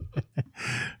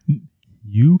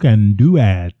You can do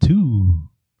that too.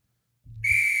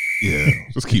 Yeah,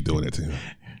 just keep doing that to him.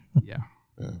 Yeah.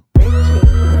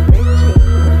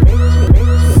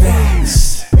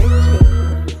 Thanks.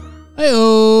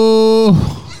 Hey-oh.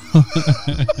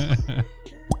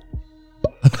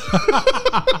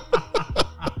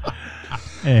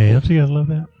 Hey, don't you guys love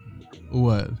that?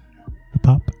 What? The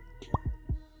pop.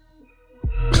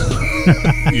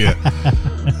 Yeah.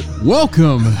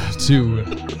 Welcome to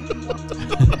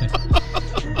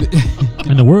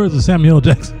In the words of Samuel L.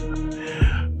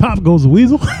 Jackson, pop goes the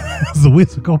weasel. The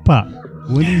weasel go pop.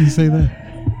 when did he say that?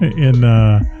 In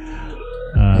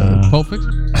Pulp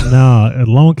Fiction? no, A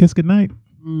Long Kiss Goodnight,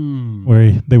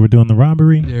 where they were doing the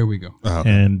robbery, There we go.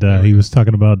 and he was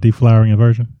talking about deflowering a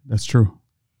virgin. That's true.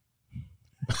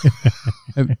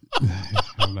 I'm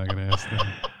not gonna ask that.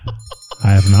 I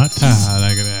have not. I'm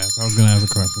not gonna ask. I was gonna ask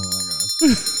a question. I'm not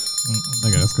gonna ask. I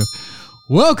gotta ask a question.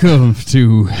 Welcome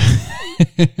to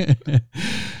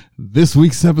this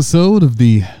week's episode of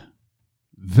the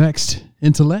Vexed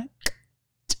Intellect.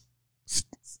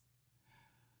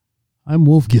 I'm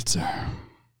Wolf Gitzer.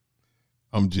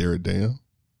 I'm Jared Dam.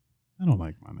 I don't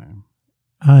like my name.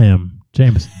 I am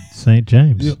James St.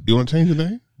 James. You want to change your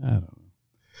name? I don't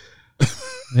know.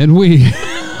 And we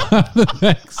are the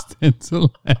Vexed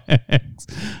Intellects.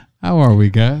 How are we,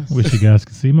 guys? Wish you guys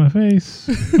could see my face.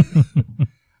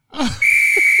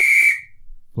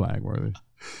 Flag worthy.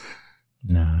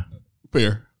 Nah.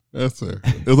 Fair. That's fair.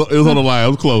 It was on the line. I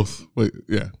was close. Wait,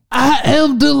 yeah. I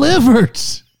am delivered.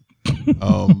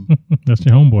 That's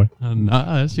your homeboy.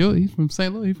 Nah, that's he's from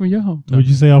St. Louis. He's from your home. What'd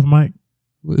you say off mic?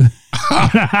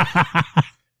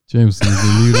 Jameson's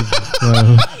been muted.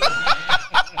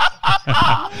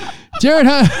 Jared,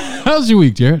 how's your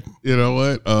week, Jared? You know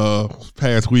what?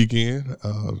 Past weekend,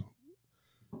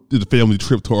 did a family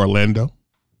trip to Orlando.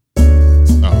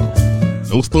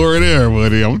 No story there,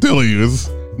 buddy. I'm telling you, there's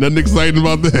nothing exciting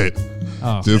about that.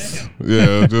 Oh,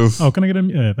 Just. Oh, can I get him?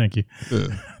 Yeah, thank you.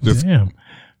 Just Damn.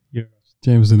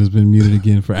 Jameson has been muted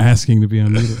again for asking to be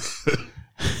unmuted.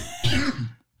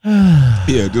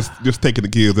 yeah, just taking the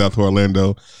kids out to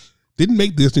Orlando. Didn't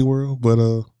make Disney World, but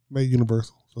made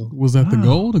Universal. So Was that the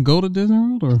goal to go to Disney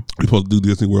World, or we supposed to do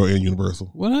Disney World and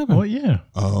Universal. what happened? Oh, yeah.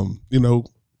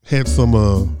 Had some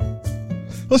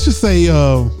let's just say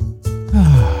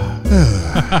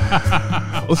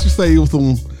let's just say it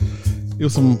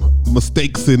was some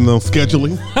mistakes in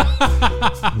scheduling,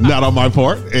 not on my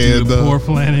part, and Poor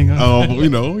planning.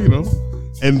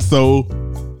 and so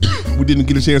we didn't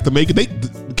get a chance to make it.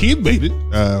 The kids made it.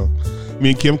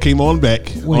 Me and Kim came on back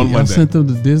Wait, on y'all Monday. sent them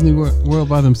to Disney World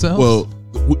by themselves? Well,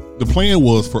 the plan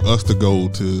was for us to go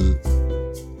to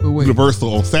but wait,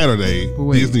 Universal on Saturday,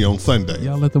 wait. Disney on Sunday.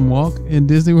 y'all let them walk in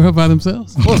Disney World by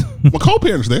themselves? Well, my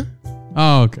co-parents there.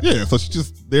 Oh, okay. Yeah, so she's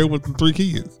just there with the 3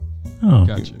 kids. Oh,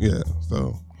 Gotcha. Yeah,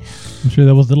 so. I'm sure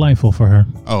that was delightful for her.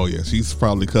 Oh yeah, she's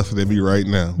probably cussing at me right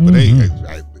now. But hey,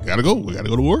 I gotta go. We gotta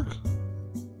go to work.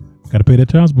 Got to pay that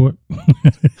child support.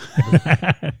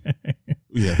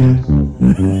 Yeah.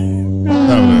 Having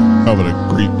a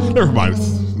agreement. Never mind.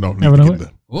 No, need to get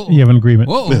done. Whoa. You have an agreement.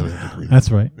 Whoa. Yeah, we have an agreement.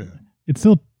 That's right. Yeah. It's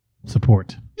still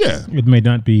support. Yeah. It may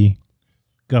not be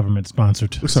government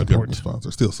sponsored It's not support. government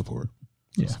sponsor. Still support.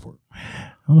 Still Yeah. support. I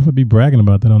don't know if I'd be bragging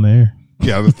about that on the air.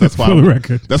 Yeah, that's why. For the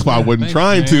record. That's why I wasn't Thanks,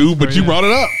 trying man, to, but for you that. brought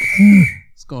it up.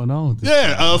 What's going on with this?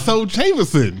 Yeah. So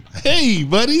Jameson, hey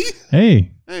buddy,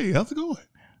 Hey, hey, how's it going?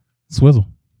 Swizzle.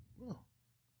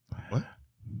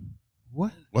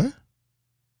 What? What?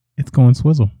 It's going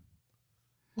Swizzle.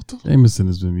 What the? Jameson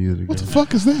has been muted What the again.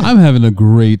 fuck is that? I'm having a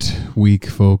great week,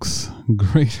 folks.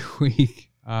 Great week.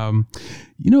 I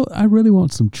really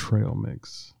want some trail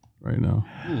mix right now.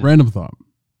 Random thought.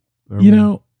 You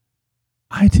know,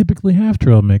 I typically have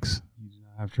trail mix. You do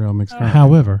not have trail mix.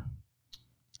 However,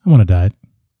 I want to diet.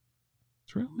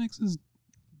 Trail mix is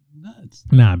nuts.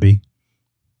 Nah, B.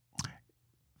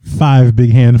 5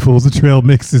 big handfuls of trail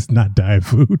mix is not diet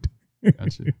food.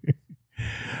 Gotcha.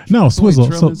 No, Swizzle.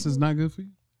 Trail So mix is not good for you?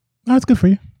 no, it's good for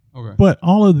you. Okay. But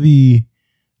all of the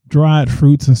dried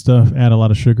fruits and stuff add a lot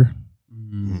of sugar.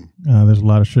 There's a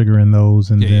lot of sugar in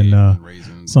those. And then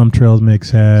raisins, some trail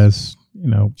mix has,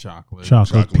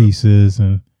 chocolate pieces.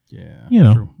 And,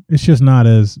 Yeah. True. it's just not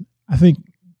as, I think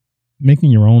making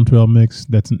your own trail mix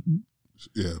that's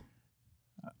Yeah.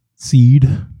 seed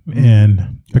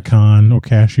and pecan or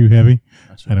cashew heavy.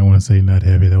 Gotcha. I don't want to say nut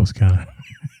heavy. That was kind of.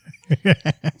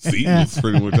 See, it's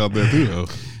pretty much out there too, though.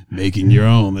 Making your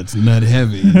own that's nut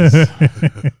heavy.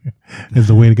 is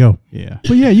the way to go. Yeah.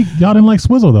 But yeah, y'all didn't like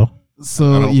Swizzle though.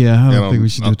 So I don't I don't think we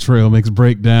should do a trail mix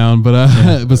breakdown,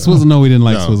 but but Swizzle, no, we didn't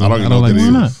like No, Swizzle. I don't even know what like that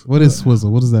Swizzle. is. What is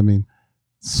Swizzle? What does that mean?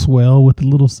 Swell with a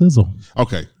little sizzle.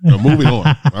 Okay, now moving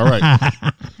on. All right. I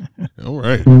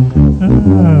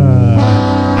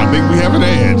think we have an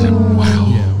ad. Wow.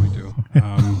 Yeah, we do.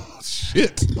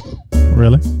 Shit.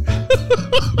 Really?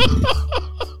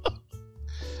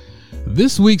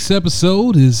 This week's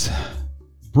episode is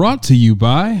brought to you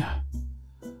by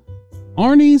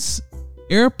Arnie's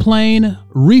Airplane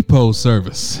Repo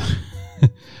Service.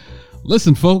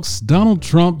 Listen, folks, Donald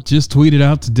Trump just tweeted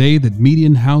out today that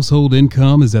median household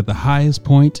income is at the highest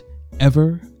point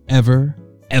ever.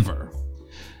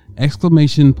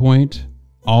 Exclamation point,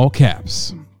 all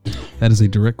caps. That is a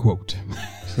direct quote.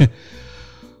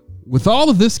 With all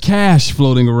of this cash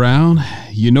floating around,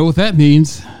 you know what that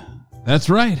means. That's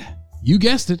right. You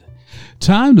guessed it.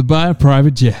 Time to buy a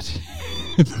private jet.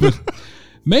 But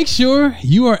make sure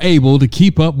you are able to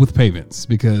keep up with payments,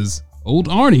 because old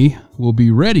Arnie will be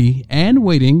ready and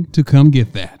waiting to come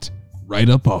get that right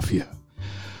up off you.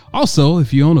 Also,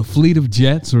 if you own a fleet of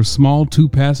jets or small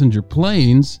 2-passenger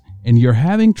planes and you're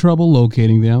having trouble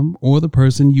locating them or the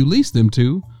person you lease them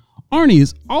to, Arnie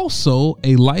is also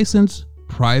a licensed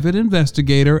private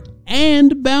investigator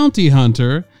and bounty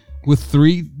hunter with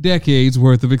 3 decades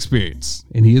worth of experience,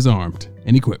 and he is armed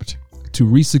and equipped to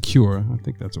resecure, I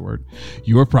think that's a word,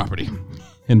 your property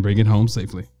and bring it home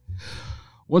safely.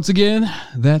 Once again,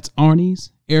 that's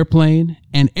Arnie's Airplane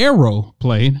and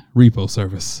Aeroplane Repo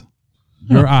Service.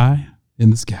 Your eye in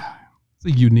the sky. It's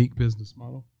a unique business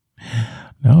model.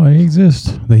 No, they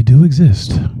exist. They do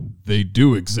exist. They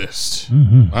do exist.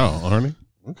 Mm-hmm. Wow, Arnie.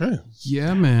 Okay.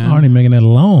 Yeah, man. Arnie making that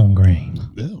long grain.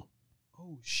 Yeah.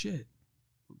 Oh, shit.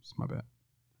 Oops, my bad.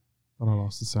 Thought I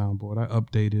lost the soundboard. I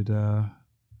updated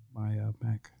my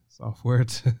Mac software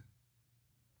to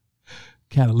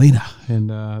Catalina,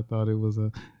 and I thought it was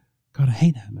a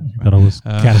Cartagena. I thought it was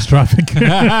catastrophic.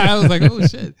 I was like, oh,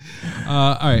 shit.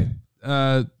 All right.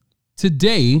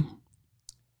 Today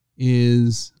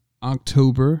is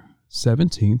October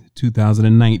 17th,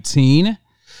 2019.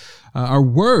 Our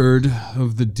word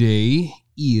of the day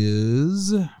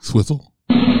is Swizzle.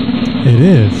 It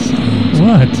is.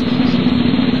 What?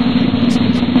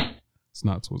 It's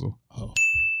not swizzle. Oh.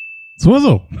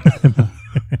 Swizzle.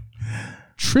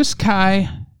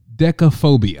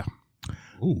 Triskaidekaphobia.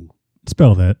 Ooh.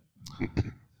 Spell that.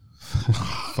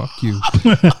 Fuck you.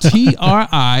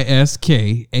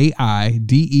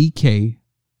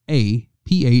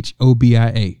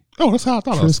 Triskaidekaphobia. Oh, that's how I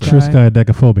thought it was.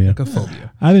 Triskaidekaphobia.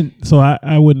 Decaphobia. I didn't. So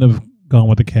I wouldn't have gone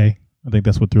with the K. I think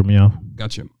that's what threw me off.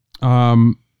 Gotcha.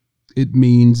 It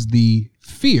means the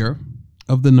fear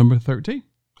of the number 13.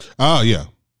 Oh, yeah.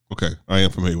 Okay. I am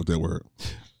familiar with that word.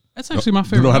 That's actually my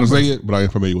favorite. I don't know how number. to say it, but I am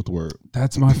familiar with the word.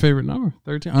 That's my favorite number.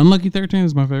 13. Unlucky 13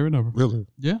 is my favorite number. Really?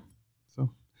 Yeah. So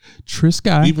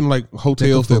Triskaidekaphobia. Even like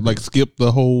hotels that like skip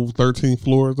the whole 13th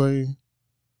floor thing.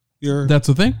 Yeah. That's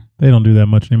a thing? They don't do that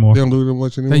much anymore. They don't do that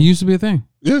much anymore. That used to be a thing.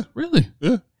 Yeah. Really?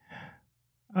 Yeah.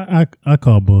 I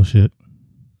call bullshit.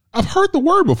 I've heard the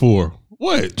word before.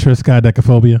 What?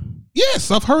 Triskaidekaphobia.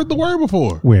 Yes, I've heard the word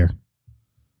before. Where?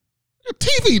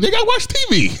 TV. They gotta watch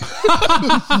TV.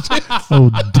 Oh,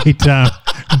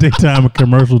 daytime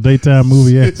commercial, daytime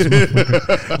movie. Yes.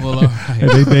 Well, all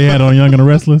right. they had on Young and the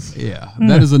Restless. Yeah.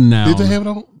 That is a noun. Did they have it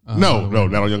on? No,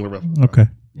 not on Young and the Restless. Okay.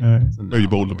 All right. It's a noun. Maybe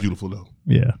Bold and Beautiful though.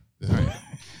 Yeah.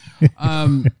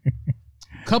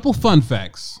 Couple fun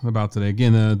facts about today.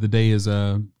 Again, the day is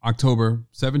October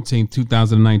 17th,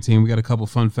 2019. We got a couple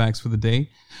fun facts for the day.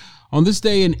 On this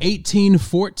day in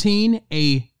 1814,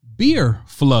 a beer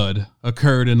flood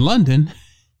occurred in London,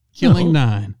 killing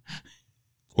 9.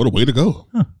 What a way to go.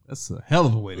 That's a hell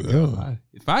of a way to go.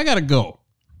 If I got to go,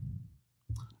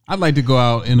 I'd like to go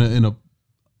out in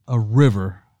a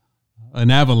river,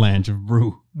 an avalanche of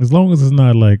brew. As long as it's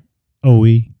not like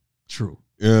OE. True.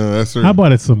 Yeah, that's How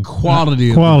about it's some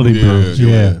Quality brews?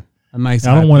 Yeah. A nice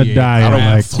I don't want to IPA. die. I don't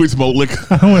like, like sweet smoke liquor.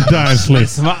 I don't want to die in sleep.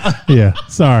 Yeah.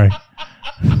 Sorry.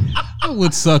 It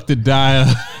would suck to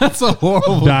die. That's a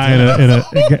horrible Die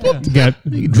got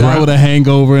die with a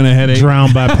hangover and a headache.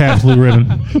 drowned by Pabst Blue Ribbon.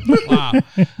 Wow.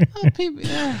 People,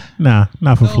 yeah. Nah,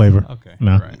 not for flavor. Okay.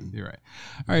 No. You're right.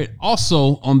 All right.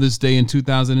 Also, on this day in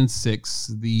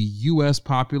 2006, the U.S.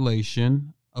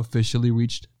 population officially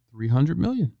reached 300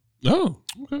 million. Oh,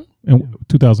 okay. In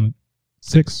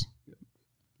 2006.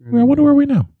 I wonder where we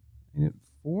now. Ain't it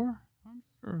 400?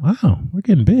 Wow, we're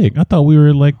getting big. I thought we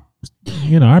were like,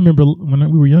 I remember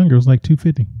when we were younger, it was like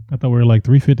 250. I thought we were like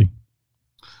 350.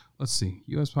 Let's see.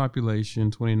 U.S. population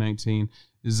 2019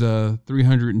 is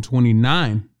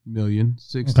 329 million,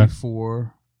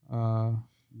 64,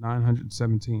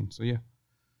 917. So yeah,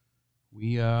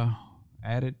 we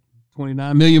added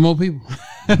 29 million more people.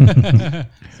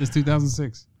 Since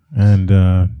 2006. And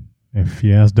if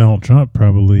you ask Donald Trump,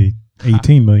 probably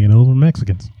 18 million of those were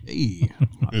Mexicans. Hey,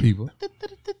 my people.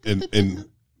 And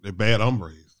they're bad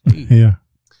hombres. Yeah.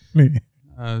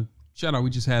 Shout out. We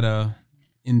just had a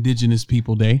Indigenous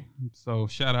People Day. So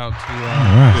shout out to All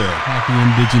right. Yeah. Happy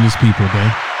Indigenous People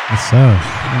Day. What's up?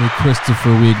 And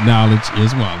Christopher, we acknowledge,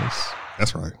 is Wallace.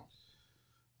 That's right.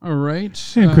 All right.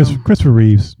 And Christopher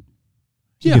Reeves.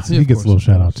 He gets a little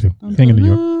shout out too. King of New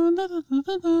York.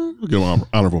 We'll give him an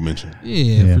honorable mention.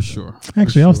 Yeah, for sure.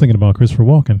 Actually, I was thinking about Christopher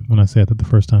Walken when I said that the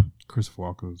first time. Christopher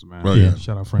Walken was a man. Oh, yeah.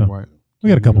 Shout out Frank White. We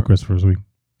got a couple Christophers we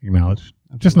acknowledge.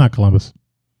 Just not Columbus.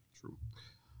 True.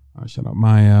 Shout out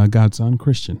my godson,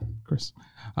 Chris.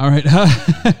 All right.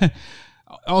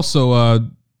 Also,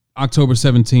 October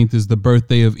 17th is the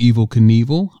birthday of Evel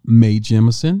Knievel, Mae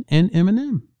Jemison, and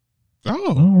Eminem.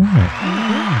 Oh. All right.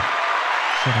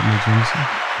 Shout out Mae Jemison.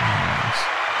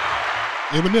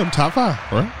 Eminem top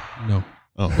 5, right? No.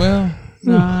 Oh. Well,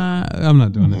 nah, I'm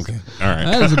not doing this. Okay. All right.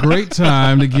 That is a great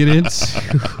time to get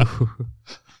into.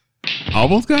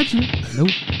 Almost got you. Nope.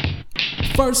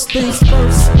 First things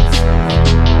first.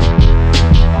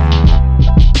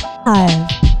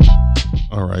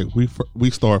 All right. We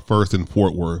start first in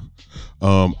Fort Worth.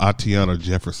 Atiana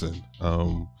Jefferson.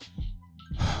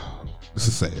 This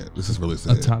is sad. This is really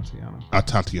sad.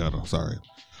 Tatiana, sorry.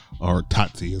 Or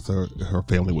Tati, as her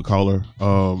family would call her.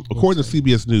 According to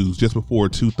CBS News, just before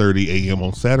 2:30 a.m.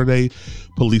 on Saturday,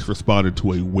 police responded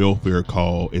to a welfare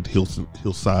call at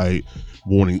Hillside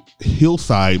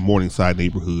Morningside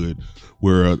neighborhood,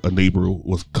 where a neighbor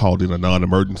was called in a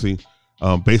non-emergency.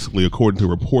 Basically, according to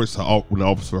reports, when the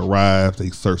officer arrived, they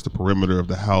searched the perimeter of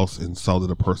the house and saw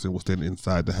that a person was standing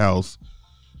inside the house.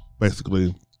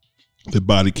 Basically, the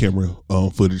body camera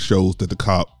footage shows that the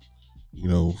cop,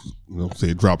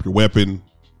 said, drop your weapon.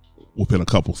 Within a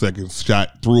couple seconds,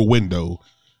 shot through a window,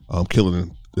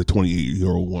 killing the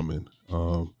 28-year-old woman.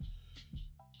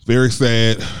 Very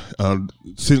sad.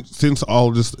 Since all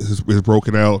of this has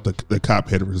broken out, the cop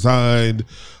had resigned.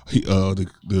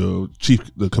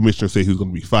 The commissioner said he was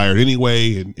going to be fired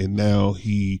anyway, and now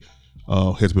he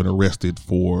has been arrested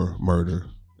for murder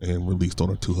and released on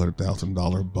a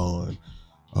 $200,000 bond.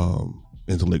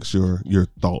 Intellect, your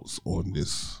thoughts on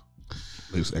this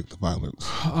latest act of violence?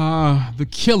 The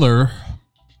killer,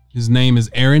 his name is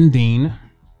Aaron Dean.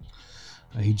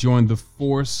 He joined the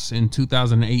force in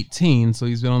 2018, so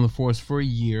he's been on the force for a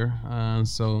year.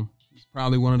 So he's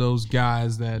probably one of those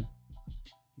guys that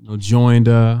joined.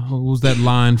 What was that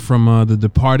line from The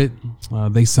Departed?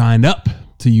 They signed up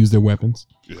to use their weapons.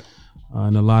 Yeah.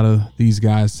 And a lot of these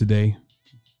guys today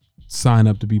sign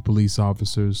up to be police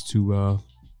officers to,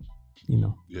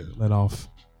 let off.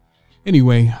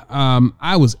 Anyway,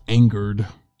 I was angered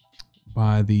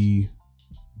by the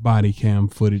body cam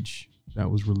footage that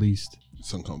was released.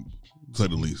 Say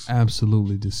the least.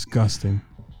 Absolutely disgusting,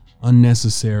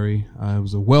 unnecessary. It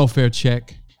was a welfare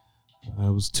check.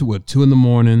 It was 2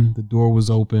 a.m. The door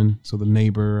was open, so the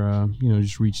neighbor,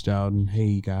 just reached out and,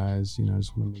 hey guys, I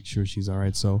just want to make sure she's all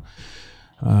right. So,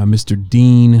 Mr.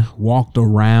 Dean walked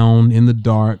around in the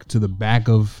dark to the back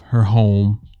of her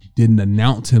home. Didn't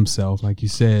announce himself, like you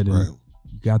said, and Right.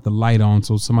 got the light on,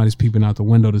 so somebody's peeping out the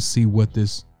window to see what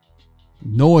this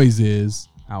noise is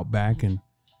out back, and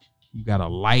you got a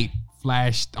light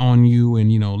flashed on you,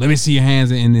 and let me see your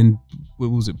hands, and then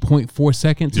what was it, 0.4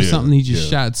 seconds or something? He just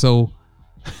shot. So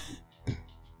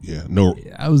no,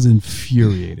 I was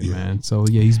infuriated, man. So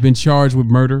he's been charged with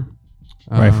murder,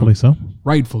 Rightfully so.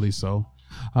 Rightfully so.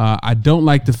 I don't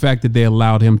like the fact that they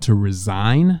allowed him to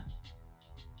resign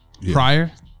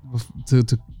prior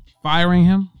to firing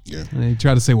him. Yeah. And they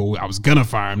tried to say, well, I was gonna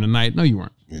fire him tonight. No, you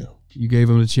weren't. Yeah. You gave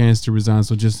him the chance to resign,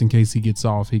 so just in case he gets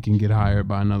off, he can get hired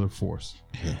by another force.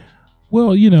 Yeah.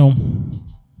 Well, I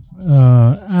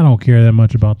don't care that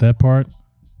much about that part.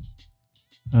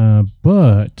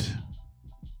 But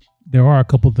there are a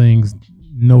couple things,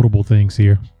 notable things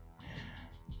here.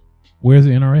 Where's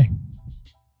the NRA?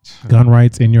 Gun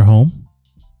rights in your home.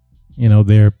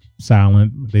 They're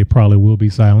silent. They probably will be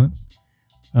silent.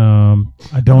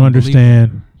 I don't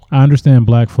understand. I understand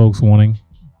black folks wanting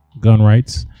gun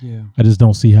rights. Yeah. I just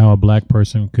don't see how a black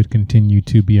person could continue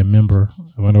to be a member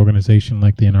of an organization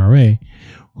like the NRA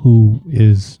who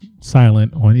is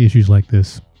silent on issues like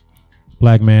this.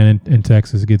 Black man in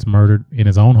Texas gets murdered in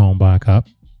his own home by a cop.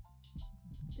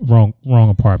 Wrong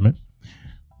apartment.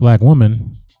 Black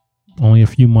woman, only a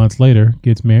few months later,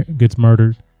 gets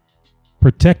murdered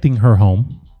protecting her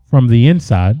home from the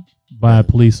inside by a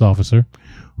police officer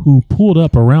who pulled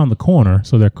up around the corner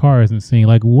so their car isn't seen.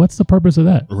 Like, what's the purpose of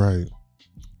that? Right.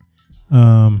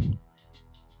 And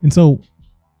so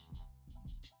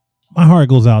my heart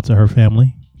goes out to her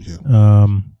family. Yeah.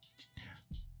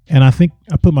 And I think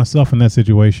I put myself in that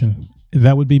situation.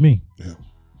 That would be me. Yeah.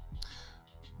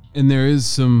 And there is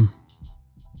some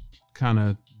kind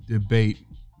of debate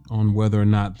on whether or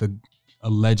not the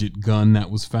alleged gun that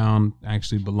was found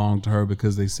actually belonged to her,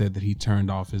 because they said that he turned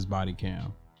off his body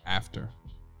cam after,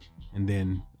 and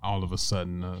then all of a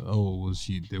sudden,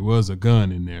 there was a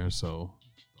gun in there. So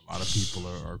a lot of people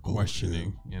are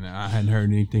questioning, and I hadn't heard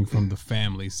anything from the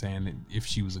family saying that if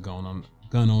she was a gun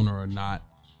owner or not.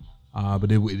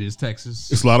 But it is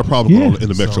Texas. It's a lot of problems going on in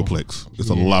the So, Metroplex. It's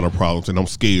a lot of problems, and I'm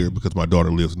scared because my daughter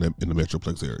lives in the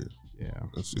Metroplex area. Yeah.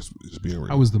 It's being real.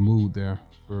 How was the mood there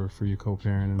for your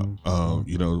co-parent? And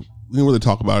we didn't really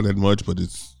talk about it that much, but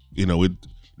it's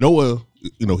Noah,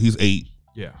 he's 8,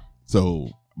 yeah. so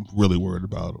I'm really worried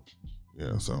about him.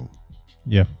 Yeah, so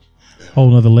Yeah. Whole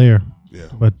nother layer. yeah.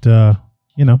 But,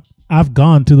 I've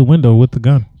gone to the window with the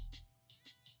gun.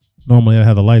 Normally I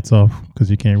have the lights off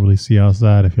because you can't really see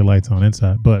outside if your light's on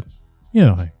inside. But,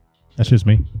 hey, that's just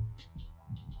me.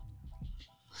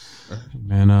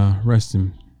 Man, rest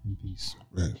in peace.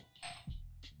 Right.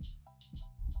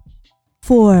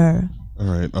 4, All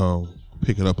right.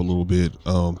 Pick it up a little bit.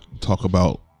 Talk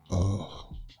about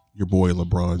your boy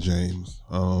LeBron James.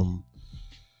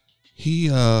 He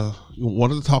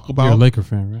wanted to talk about. You're a Laker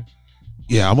fan, right?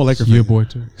 Yeah, I'm a Laker fan. Your boy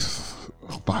too.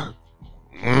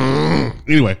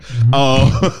 Anyway,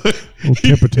 Little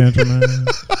temper tantrum, man.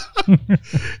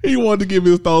 he wanted to give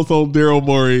his thoughts on Daryl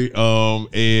Morey.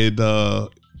 And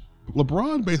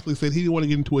LeBron basically said he didn't want to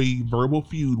get into a verbal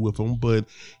feud with him, but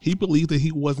he believed that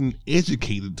he wasn't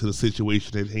educated to the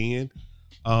situation at hand.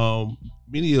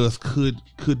 Many of us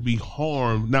could be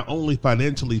harmed, not only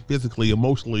financially, physically,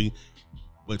 emotionally,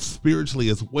 but spiritually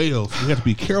as well. So we have to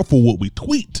be careful what we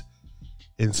tweet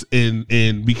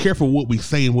and be careful what we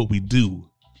say and what we do.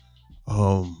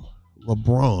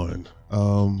 LeBron,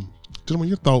 gentlemen,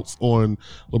 your thoughts on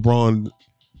LeBron?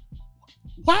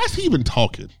 Why is he even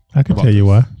talking? I can about tell you this?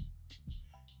 why.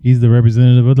 He's the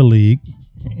representative of the league,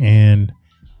 and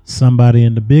somebody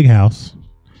in the big house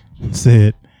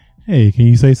said, "Hey, can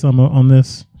you say something on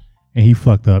this?" And he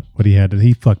fucked up what he had to.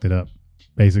 He fucked it up,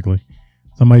 basically.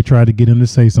 Somebody tried to get him to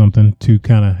say something to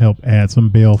kind of help add some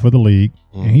bail for the league,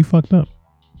 and he fucked up.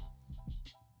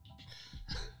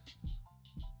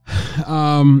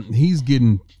 He's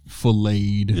getting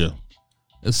filleted, Yeah.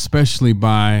 especially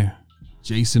by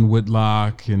Jason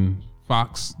Whitlock and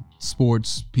Fox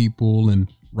Sports people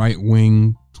and right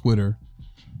wing Twitter,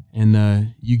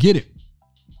 and you get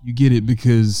it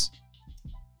because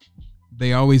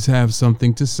they always have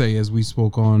something to say. As we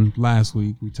spoke on last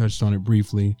week, we touched on it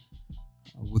briefly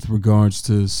with regards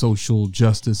to social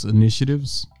justice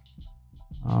initiatives,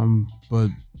 but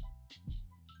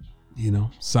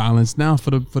silence now for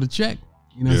the check.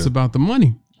 It's about the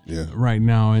money right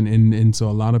now, and so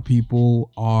a lot of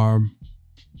people are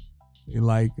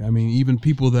even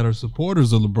people that are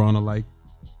supporters of LeBron are like,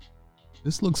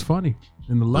 this looks funny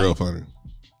in the light. Real funny.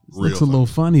 This looks a little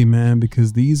funny, man,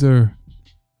 because these are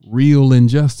real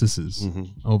injustices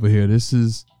over here. This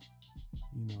is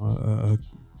a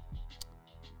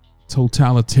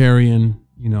totalitarian,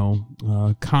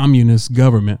 communist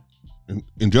government.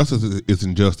 Injustice is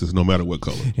injustice, no matter what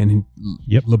color. And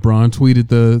LeBron tweeted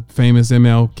the famous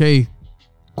MLK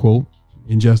quote: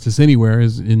 "Injustice anywhere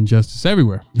is injustice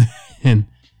everywhere." And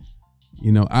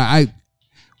I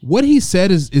what he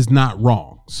said is not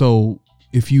wrong. So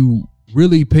if you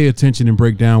really pay attention and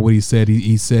break down what he said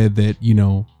that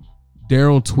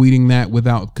Daryl tweeting that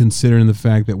without considering the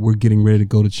fact that we're getting ready to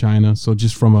go to China. So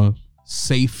just from a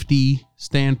safety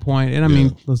standpoint, and I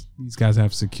mean, these guys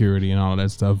have security and all of that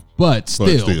stuff, but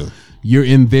still. You're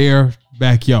in their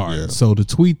backyard. Yeah. So to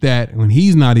tweet that when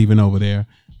he's not even over there,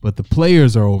 but the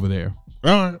players are over there.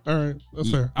 All right, that's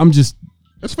fair.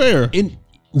 That's fair.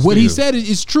 What he said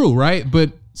is true, right?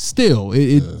 But still,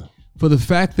 for the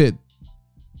fact that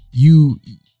you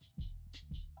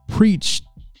preach,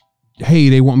 hey,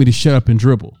 they want me to shut up and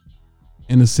dribble,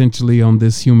 and essentially on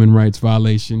this human rights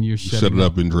violation, you're shutting it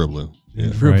up and dribbling.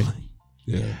 Right.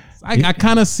 Yeah. I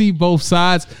kind of see both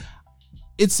sides.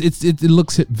 It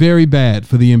looks very bad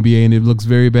for the NBA, and it looks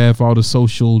very bad for all the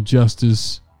social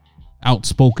justice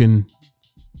outspoken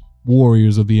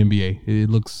warriors of the NBA. It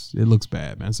looks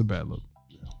bad, man. It's a bad look.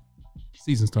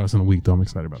 Season starts in a week, though. I'm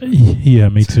excited about that. Yeah,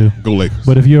 me too. Go Lakers.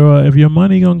 But if your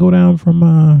money gonna go down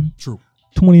from True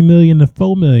 20 million to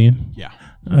 4 million, yeah,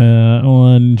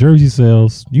 on jersey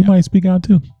sales, you might speak out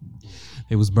too.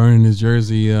 It was burning his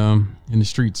jersey in the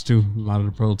streets too. A lot of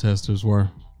the protesters were.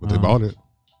 But they bought it.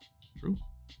 True.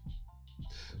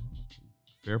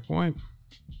 Fair point.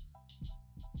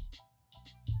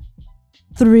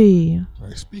 3. All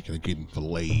right, speaking of getting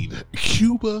filleted,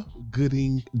 Cuba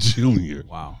Gooding Jr.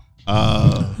 Wow.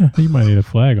 You might need a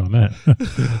flag on that.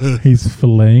 He's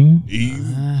filleting.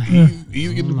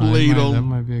 He's getting filleted on. That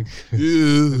might be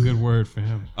a good word for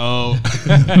him.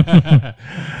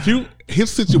 His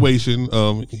situation,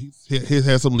 he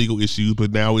has some legal issues,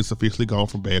 but now it's officially gone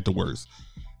from bad to worse.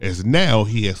 As now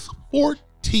he has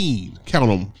 14, count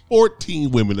them,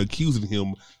 14 women accusing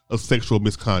him of sexual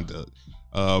misconduct.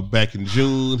 Back in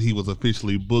June, he was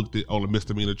officially booked on a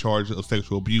misdemeanor charge of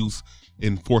sexual abuse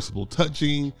and forcible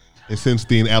touching. And since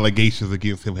then, allegations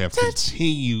against him have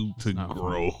continued to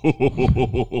grow.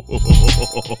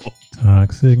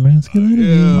 Toxic masculinity.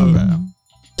 Yeah.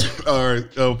 All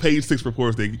right. Page 6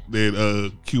 reports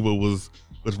that Cuba was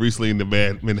recently in the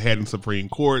Manhattan Supreme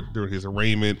Court during his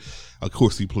arraignment. Of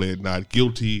course, he pled not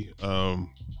guilty.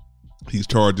 These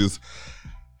charges.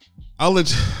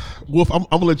 Wolf, I'm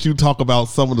gonna let you talk about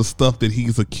some of the stuff that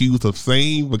he's accused of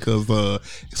saying because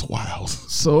it's wild.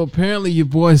 So apparently, your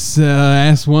boy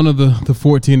asked one of the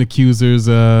 14 accusers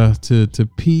to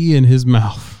pee in his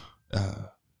mouth.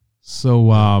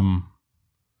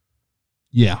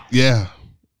 Yeah.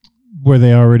 Were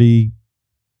they already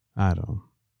I don't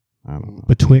know.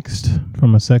 betwixt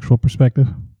from a sexual perspective?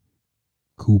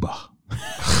 Cuba.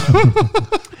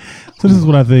 So this is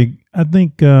what I think. I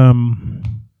think, I'm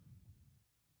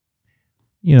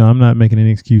not making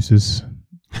any excuses,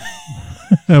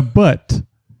 but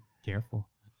Careful.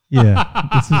 yeah,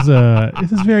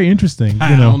 this is very interesting.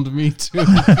 Hound me too.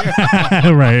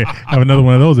 Right. Have another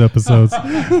one of those episodes.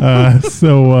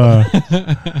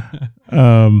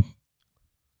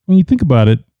 When you think about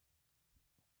it,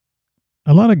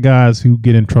 a lot of guys who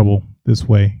get in trouble this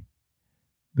way,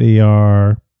 they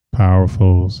are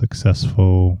powerful,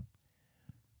 successful,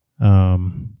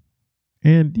 and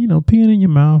peeing in your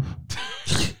mouth.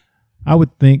 I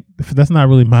would think that's not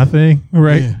really my thing,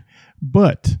 right? Yeah.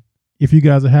 But if you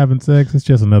guys are having sex, it's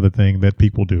just another thing that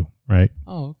people do, right?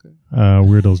 Oh, okay.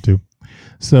 Weirdos do.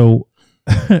 So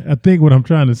I think what I'm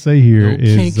trying to say here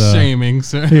is kink shaming,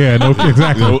 sir. Yeah, no,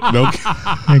 exactly. No.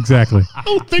 Exactly.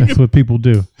 That's what people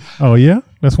do. Oh yeah,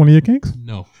 that's one of your kinks.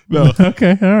 No.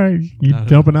 Okay, all right. You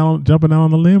jumping out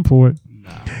on the limb for it.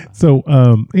 Nah. So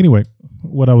anyway,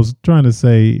 what I was trying to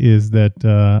say is that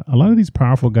a lot of these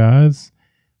powerful guys,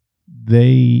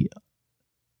 they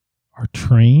are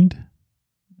trained.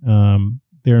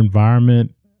 Their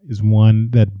environment is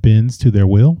one that bends to their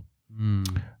will.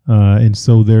 And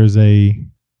so there's a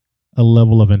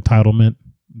level of entitlement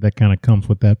that kind of comes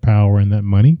with that power and that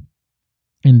money.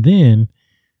 And then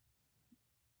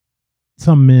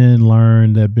some men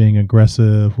learn that being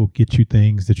aggressive will get you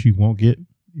things that you won't get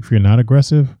if you're not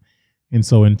aggressive. And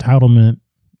so entitlement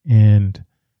and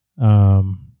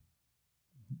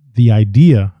the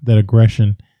idea that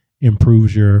aggression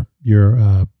improves your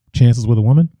chances with a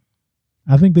woman,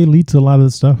 I think they lead to a lot of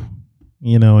this stuff.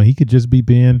 And he could just be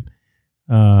being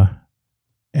an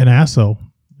asshole,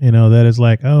 that is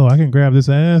like, oh, I can grab this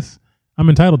ass. I'm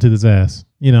entitled to this ass.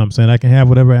 You know what I'm saying? I can have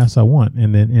whatever ass I want,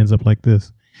 and then ends up like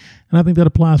this. And I think that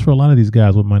applies for a lot of these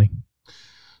guys with money.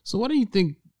 So why do you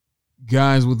think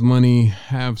guys with money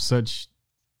have such,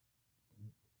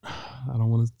 I don't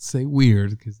want to say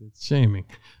weird because it's shaming,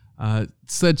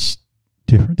 such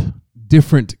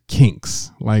different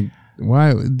kinks? Like,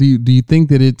 why do you think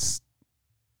that it's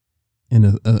in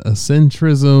a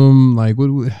centrism? Like, what?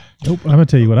 Nope. I'm gonna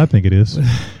tell you what I think it is.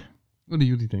 What do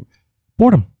you think?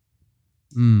 Boredom.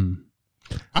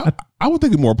 I would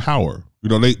think it's more power.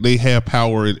 They have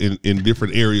power in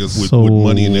different areas with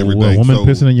money and everything. A woman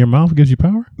pissing in your mouth gives you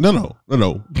power? No.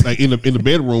 Like in the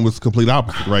bedroom, it's the complete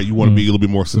opposite, right? You want to be a little bit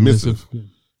more submissive.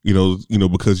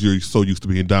 Because you're so used to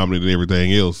being dominant and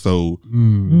everything else. So,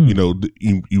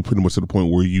 you pretty much to the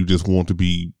point where you just want to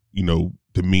be,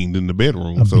 demeaned in the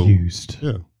bedroom. Abused.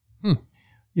 So, yeah.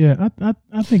 Yeah,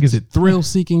 I think is it thrill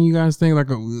seeking? You guys think like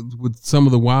with some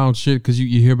of the wild shit? Because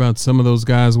you hear about some of those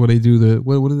guys where they do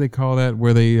what do they call that?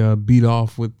 Where they beat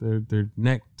off with their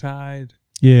neck tied.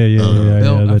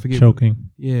 Yeah. I forget choking.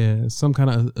 Yeah, some kind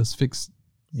of asphyxiation.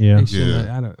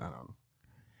 Yeah. I don't know.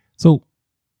 So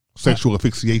sexual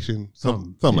asphyxiation,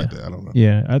 something like that. I don't know.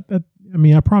 Yeah, I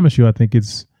mean, I promise you, I think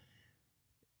it's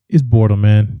boredom,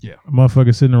 man. Yeah, a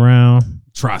motherfucker sitting around.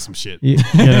 Try some shit. I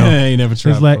ain't never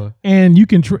tried. It's like, and you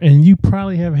can, and you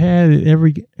probably have had it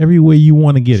every way you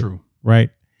want to get it, right?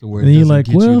 To where and you're like,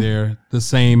 get you there the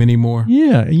same anymore.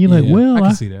 Yeah, and you're like, well, I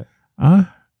can see that. I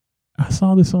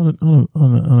saw this on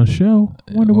a show.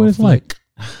 I wonder what it's like.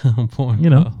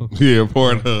 Pornhub. Yeah,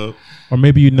 Pornhub. Or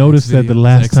maybe you noticed that the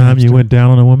last time you went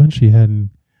down on a woman, she hadn't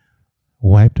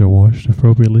wiped or washed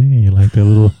appropriately, and you like that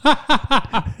little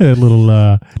that little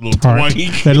tart,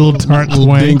 twang. that little tart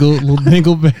twang, little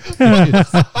dingle.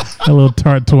 that little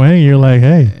tart twang. You're like,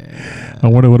 hey, I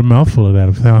wonder what a mouthful of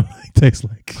that tastes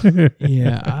like.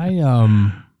 Yeah,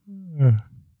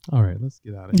 all right, let's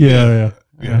get out of here.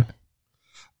 Yeah.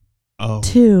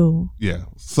 Two. Yeah.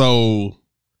 So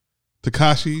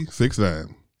Tekashi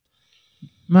 6ix9ine.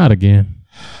 Not again.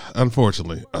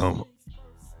 Unfortunately,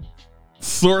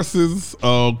 sources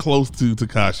close to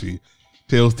Tekashi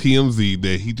tells TMZ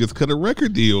that he just cut a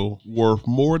record deal worth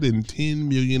more than $10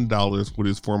 million with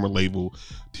his former label,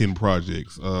 10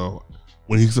 Projects.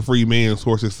 When he's a free man,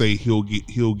 sources say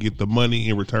he'll get the money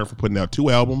in return for putting out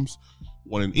 2 albums,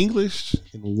 one in English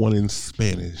and one in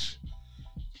Spanish.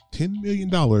 $10 million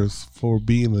for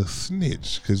being a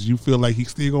snitch because you feel like he's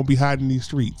still gonna be hiding these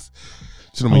streets.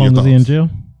 How long is he in jail?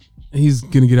 He's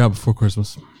gonna get out before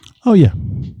Christmas. Oh yeah,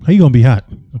 he gonna be hot.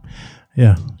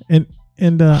 Yeah, and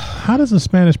how does a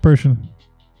Spanish person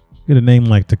get a name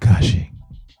like Tekashi?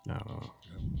 I don't know.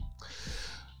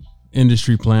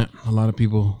 Industry plant. A lot of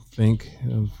people think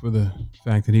for the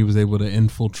fact that he was able to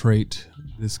infiltrate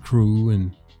this crew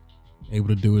and able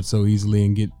to do it so easily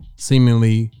and get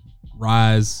seemingly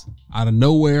rise out of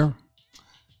nowhere.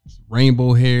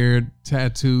 Rainbow haired,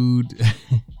 tattooed.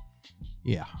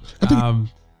 Yeah.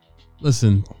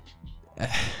 Listen. I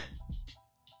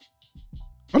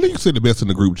think you said the best in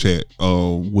the group chat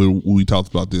when we talked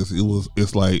about this.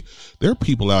 It's like there are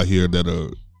people out here that are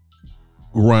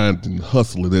grinding,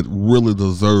 hustling, that really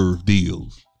deserve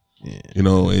deals. Yeah. You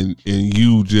know, and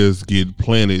you just get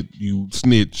planted, you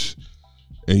snitch,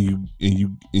 and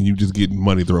you just get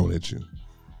money thrown at you.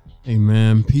 Hey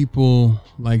man, people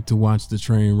like to watch the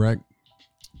train wreck.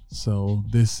 So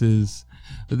this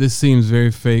seems very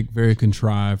fake, very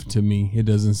contrived to me. It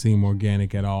doesn't seem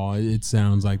organic at all. It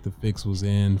sounds like the fix was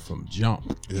in from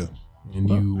jump. Yeah. And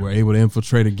you were able to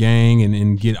infiltrate a gang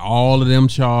and get all of them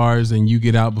charged, and you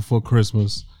get out before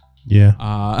Christmas. Yeah.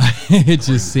 It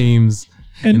just seems,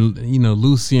 and you know,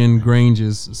 Lucien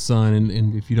Grange's son,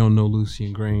 and if you don't know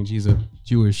Lucien Grange, he's a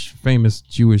famous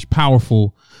Jewish,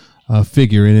 powerful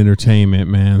figure in entertainment,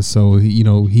 man. So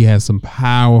he has some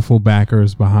powerful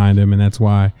backers behind him, and that's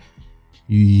why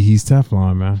he's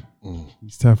Teflon, man.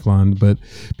 He's Teflon. But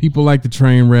people like the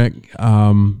train wreck.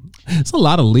 It's a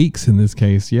lot of leaks in this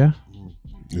case, yeah.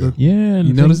 Yeah.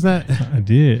 You noticed that? I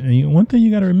did. And one thing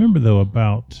you got to remember though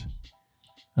about,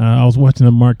 I was watching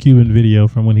a Mark Cuban video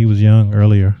from when he was young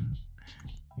earlier.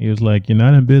 He was like, "You're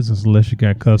not in business unless you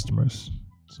got customers."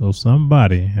 So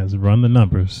somebody has run the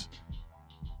numbers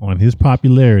on his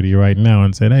popularity right now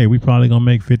and said, "Hey, we probably gonna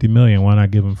make 50 million. Why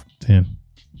not give him 10?"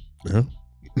 Yeah.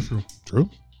 True.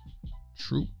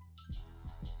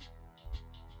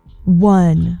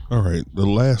 1. All right. The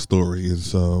last story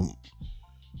is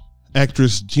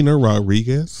actress Gina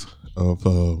Rodriguez of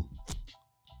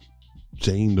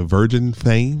Jane the Virgin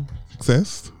fame,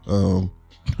 success. That's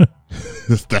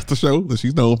the show that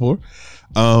she's known for.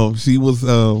 She was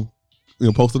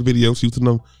posted a video. She was in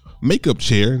a makeup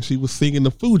chair and she was singing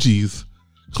the Fugees'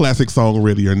 classic song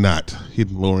 "Ready or Not,"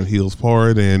 hitting Lauryn Hill's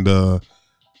part. And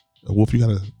Wolf, you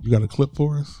got a clip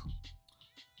for us?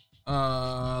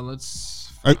 Let's.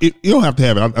 You don't have to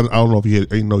have it. I don't know if you had.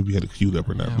 I didn't know if you had it queued up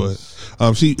or not. But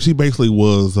she basically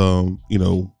was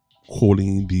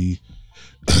quoting the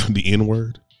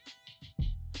N-word.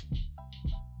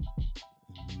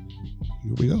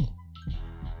 Here we go.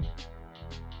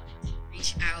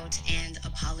 Reach out and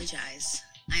apologize.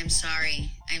 I am sorry.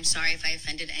 I am sorry if I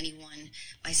offended anyone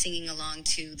by singing along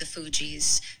to the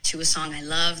Fugees, to a song I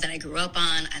love that I grew up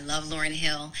on. I love Lauryn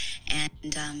Hill,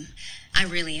 and I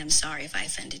really am sorry if I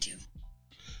offended you.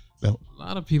 A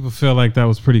lot of people feel like that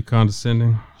was pretty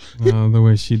condescending, the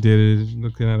way she did it,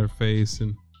 looking at her face,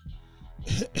 and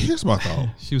here's my thought.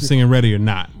 She was singing "Ready or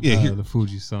Not," the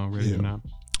Fugees song "Ready or Not."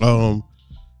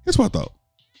 Here's my thought.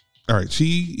 All right,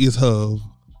 she is of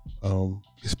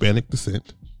Hispanic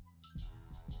descent,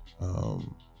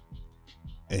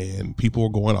 and people were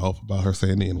going off about her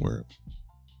saying the N-word.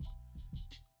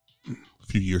 A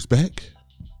few years back,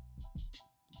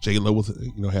 J-Lo was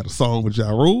had a song with Ja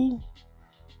Rule.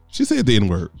 She said the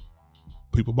N-word.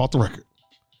 People bought the record.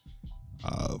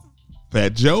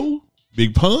 Fat Joe,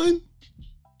 Big Pun,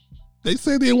 they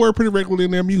say the N-word pretty regularly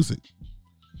in their music.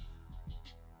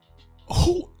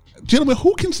 Gentlemen,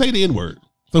 who can say the N-word?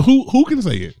 So who can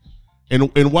say it?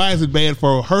 And why is it bad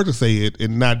for her to say it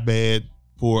and not bad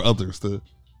for others that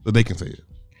they can say it?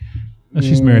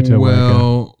 She's married to a white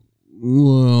guy.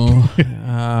 Well,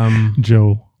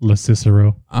 Joe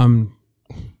LaCicero.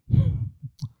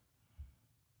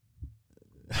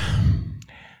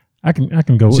 I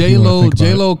can go. J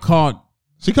Lo caught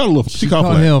She caught a little. She caught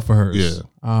flack. hell for hers.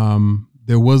 Yeah.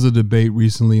 There was a debate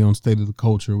recently on State of the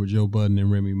Culture with Joe Budden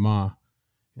and Remy Ma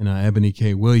and Ebony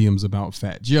K. Williams about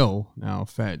Fat Joe. Now,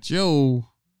 Fat Joe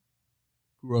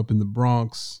grew up in the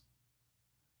Bronx.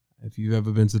 If you've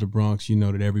ever been to the Bronx, you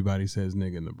know that everybody says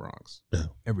nigga in the Bronx. Yeah.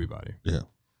 Everybody. Yeah.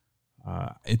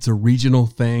 It's a regional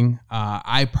thing.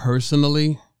 I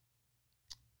personally,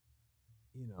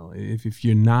 if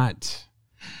you're not,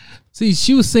 see,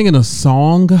 she was singing a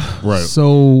song, Right.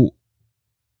 So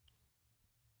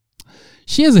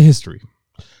she has a history.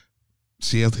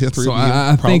 She has a history. So of being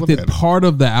I think that problematic. part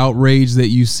of the outrage that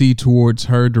you see towards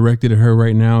her, directed at her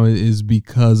right now, is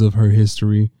because of her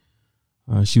history.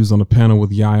 She was on a panel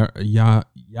with Yara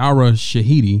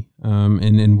Shahidi,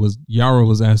 and Yara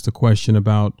was asked a question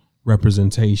about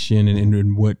representation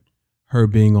and what her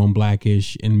being on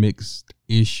Blackish and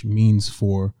Mixed-ish means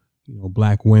for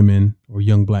black women or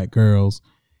young black girls.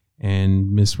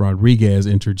 And Miss Rodriguez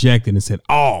interjected and said,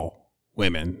 "All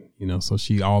women," so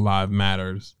she all lives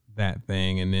matters, that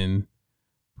thing. And then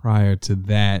prior to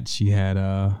that, she had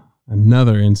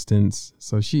another instance.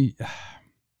 So she,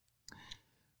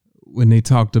 when they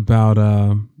talked about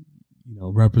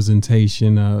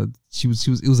representation, it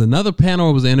was another panel, or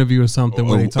it was an interview or something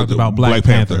where they talked about Black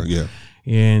Panther. Yeah.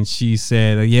 And she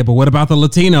said, "Yeah, but what about the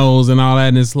Latinos and all that?"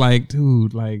 And it's like,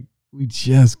 dude, like, we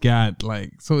just got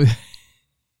so.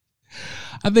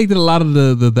 I think that a lot of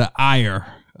the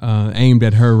ire aimed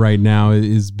at her right now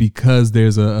is because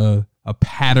there's a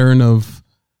pattern of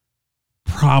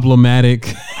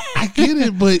problematic, I get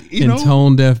it, but and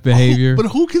tone deaf behavior. But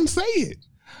who can say it?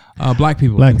 Black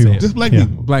people. Black can say people. it. Just black Yeah.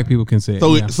 people. Black people can say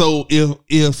So, it. Yeah. so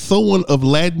if someone of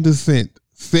Latin descent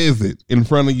says it in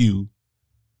front of you,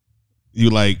 you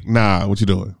like, nah, what you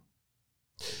doing?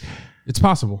 It's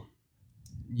possible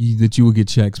that you would get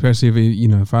checked, especially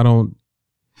if I don't.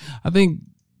 I think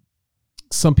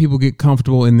some people get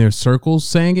comfortable in their circles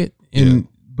saying it,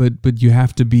 but you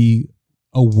have to be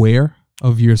aware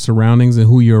of your surroundings and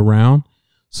who you're around.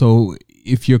 So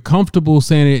if you're comfortable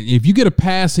saying it, if you get a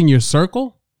pass in your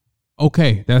circle,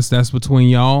 okay, that's between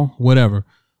y'all, whatever.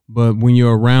 But when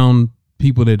you're around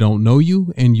people that don't know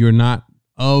you and you're not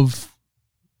of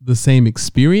the same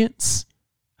experience,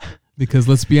 because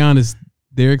let's be honest,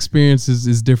 their experience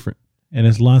is different. And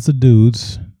it's lots of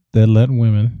dudes that let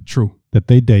women True. that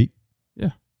they date,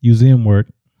 use the M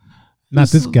word. Not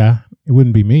this guy. It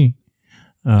wouldn't be me.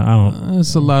 I don't.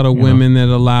 It's a lot of women that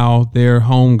allow their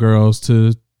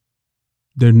homegirls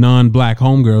their non-black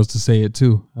homegirls to say it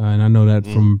too. And I know that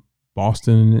from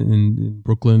Boston and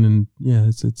Brooklyn, and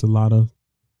it's a lot of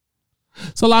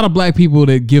black people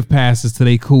that give passes to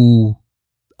their cool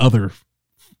other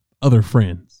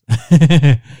friends.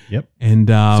 Yep. And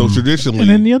So traditionally, And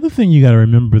then the other thing you got to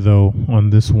remember though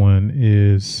on this one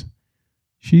is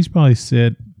she's probably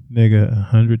said nigga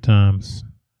 100 times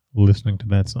listening to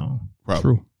that song. probably.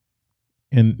 true.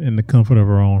 In the comfort of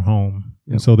her own home.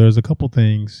 Yep. And so there's a couple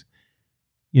things,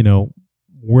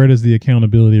 where does the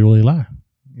accountability really lie?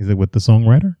 Is it with the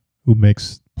songwriter who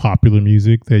makes popular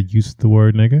music that uses the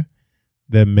word nigga,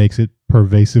 that makes it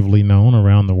pervasively known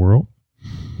around the world?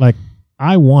 Like,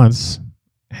 I once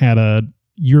had a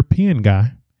European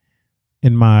guy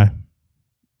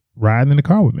riding in the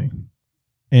car with me.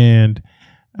 And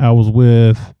I was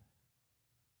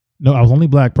only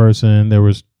black person. There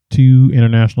was 2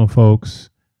 international folks,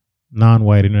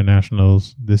 non-white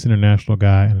internationals, this international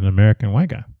guy and an American white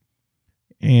guy.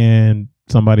 And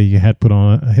somebody had put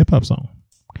on a hip hop song.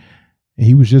 And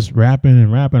he was just rapping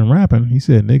and rapping and rapping. He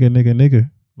said, nigga, nigga,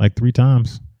 nigga, like 3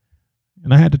 times.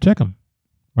 And I had to check him.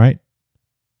 Right.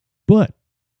 But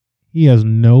he has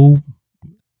no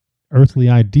earthly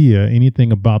idea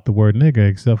anything about the word nigga,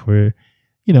 except for,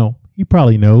 he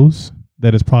probably knows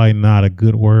that it's probably not a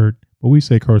good word, but we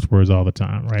say curse words all the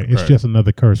time, right? It's Right. just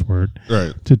another curse word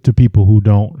Right. to people who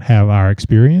don't have our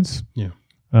experience. Yeah.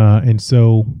 And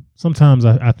so sometimes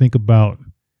I think about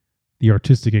the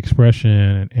artistic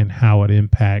expression and how it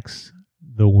impacts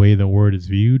the way the word is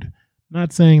viewed.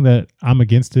 Not saying that I'm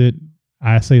against it.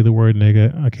 I say the word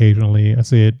nigga occasionally. I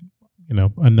say it,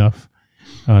 enough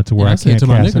to where I I say it can't to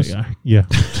my cast. niggas. Yeah,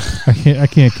 I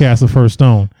can't cast the first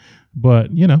stone.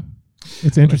 But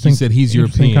it's interesting. Like you said, he's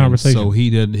interesting European, conversation. so he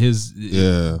did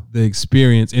Yeah. the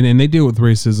experience, and they deal with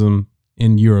racism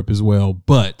in Europe as well.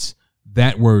 But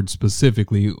that word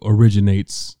specifically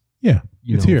originates,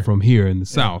 it's here. from here in the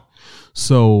South.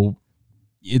 So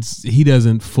he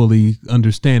doesn't fully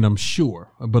understand, I'm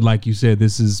sure. But like you said,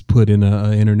 this is put in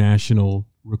a international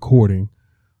recording.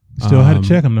 Still had to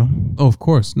check him though. Oh, of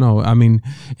course. No, I mean,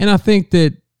 and I think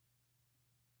that,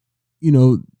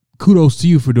 kudos to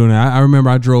you for doing that. I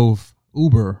remember I drove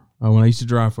Uber when I used to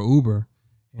drive for Uber,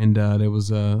 and there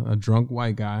was a drunk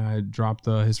white guy. I had dropped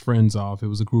his friends off. It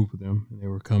was a group of them, and they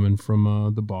were coming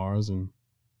from the bars, and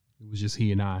it was just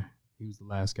he and I. He was the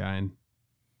last guy, and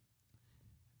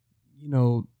you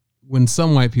know, when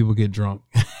some white people get drunk,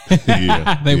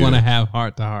 they want to have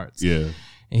heart-to-hearts. Yeah.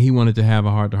 And he wanted to have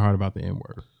a heart-to-heart about the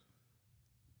N-word.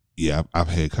 Yeah, I've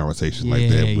had conversations like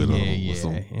that with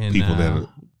some people that are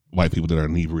white people that are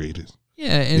inebriated.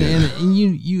 Yeah, and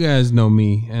you guys know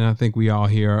me, and I think we all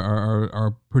here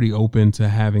are pretty open to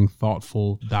having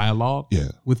thoughtful dialogue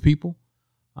with people.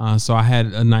 So I had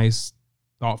a nice,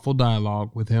 thoughtful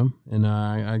dialogue with him, and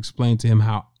I explained to him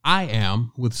how I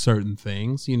am with certain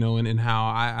things, you know, and how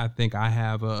I think I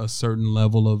have a certain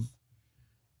level of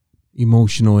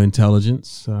emotional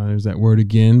intelligence. There's that word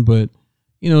again, but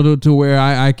you know, to where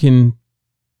I can,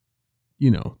 you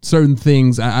know, certain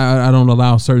things, I don't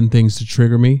allow certain things to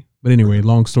trigger me. But anyway,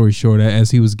 long story short,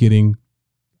 as he was getting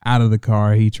out of the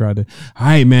car, he tried to, all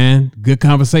right, man, good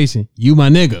conversation. You my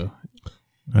nigga.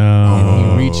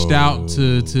 And he reached out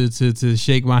to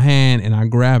shake my hand, and I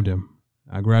grabbed him.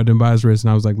 I grabbed him by his wrist,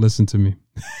 and I was like, listen to me.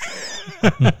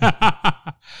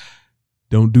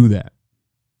 Don't do that.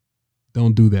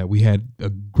 Don't do that. We had a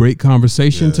great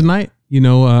conversation tonight. You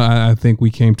know, I think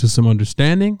we came to some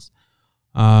understandings.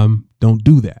 Don't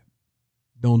do that.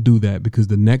 Don't do that, because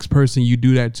the next person you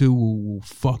do that to will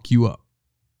fuck you up.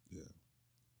 Yeah.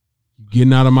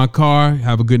 Getting out of my car,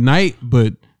 have a good night,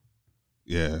 but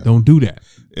don't do that.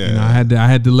 Yeah. You know, I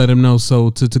had to let him know.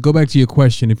 So to go back to your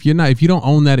question, if you don't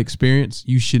own that experience,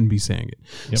 you shouldn't be saying it.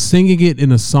 Yep. Singing it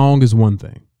in a song is one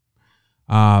thing.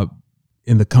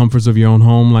 In the comforts of your own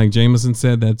home, like Jameson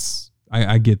said,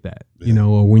 I get that. Yeah. You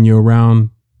know, or when you're around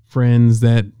friends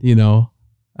that, you know,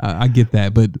 I get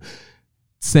that. But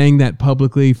saying that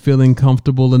publicly, feeling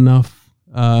comfortable enough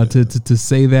to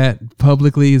say that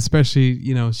publicly, especially,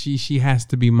 you know, she has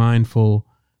to be mindful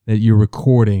that you're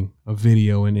recording a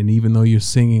video, and even though you're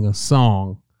singing a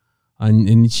song,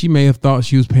 and she may have thought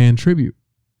she was paying tribute.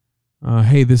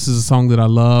 Hey, this is a song that I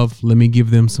love. Let me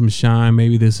give them some shine.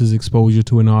 Maybe this is exposure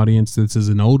to an audience. This is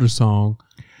an older song.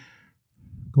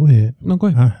 Go ahead. No, go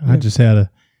ahead. I just had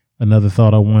another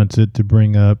thought I wanted to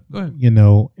bring up. Go ahead. You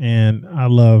know, and I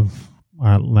love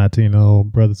our Latino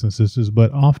brothers and sisters,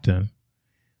 but often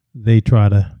they try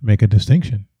to make a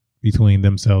distinction between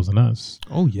themselves and us.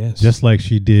 Oh, yes. Just like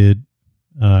she did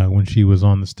when she was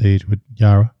on the stage with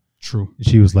Yara. True.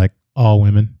 She was like, all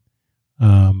women.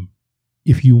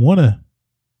 If you want to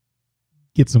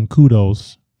get some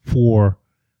kudos for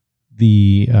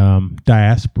the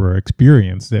diaspora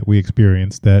experience that we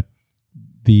experienced, that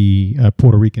the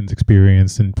Puerto Ricans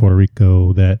experienced in Puerto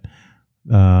Rico, that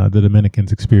the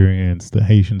Dominicans experienced, the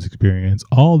Haitians experienced,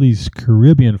 all these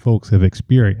Caribbean folks have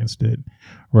experienced it,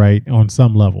 right, on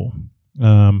some level.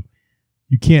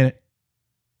 You can't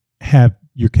have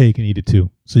your cake and eat it too.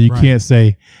 So you can't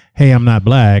say, hey, I'm not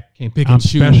black. Can't pick I'm and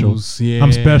special. Choose. Yeah,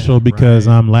 I'm special because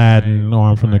I'm Latin or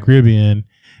I'm from the Caribbean.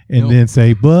 And then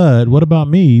say, but what about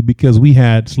me? Because we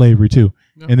had slavery too.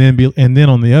 And then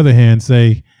on the other hand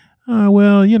say,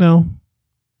 well,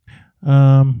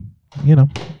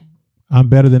 I'm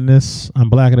better than this. I'm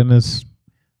blacker than this.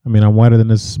 I mean, I'm whiter than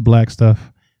this black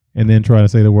stuff. And then try to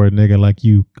say the word nigga like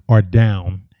you are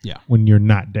down when you're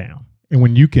not down. And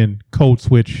when you can code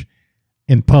switch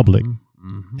in public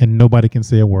and nobody can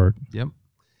say a word. Yep.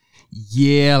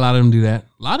 Yeah, a lot of them do that.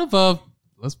 A lot of,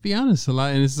 let's be honest,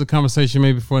 and this is a conversation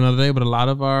maybe for another day, but a lot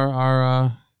of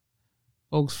our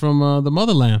folks from the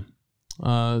motherland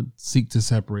seek to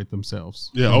separate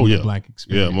themselves. Yeah. From Oh, the yeah. Black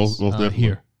experience. Yeah. Most definitely.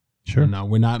 Here. Sure. No,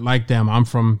 we're not like them. I'm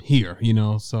from here,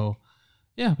 So,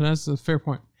 yeah, but that's a fair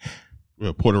point.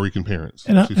 Yeah, Puerto Rican parents.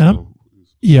 I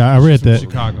read that.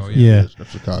 Chicago. Yeah.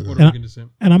 Chicago.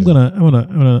 And I'm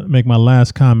gonna make my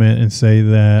last comment and say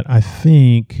that I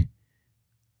think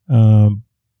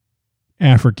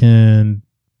African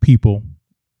people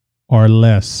are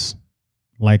less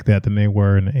like that than they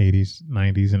were in the 80s,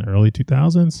 90s, and early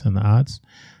 2000s and the aughts.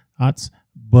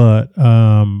 But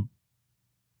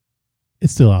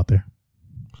it's still out there.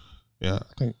 Yeah,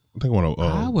 I think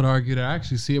I would argue that I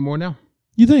actually see it more now.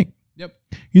 You think? Yep.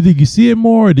 You think you see it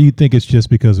more, or do you think it's just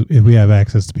because if we have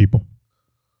access to people?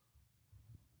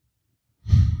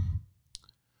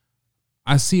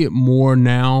 I see it more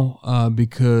now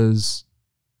because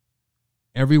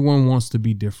everyone wants to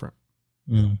be different.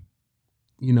 Mm.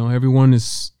 Everyone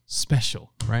is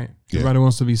special, right? Yeah. Everybody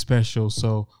wants to be special.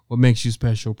 So what makes you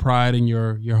special? Pride in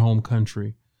your home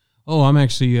country. Oh, I'm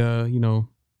actually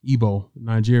Igbo,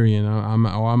 Nigerian.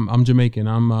 I'm Jamaican.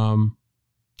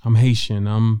 I'm Haitian.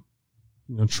 I'm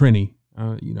Trini.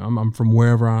 I'm from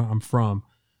wherever I'm from.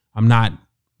 I'm not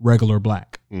regular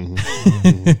black.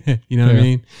 Mm-hmm. You know what I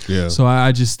mean? Yeah. So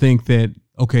I just think that,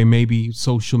 okay, maybe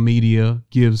social media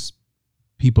gives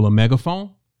people a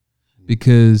megaphone,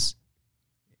 because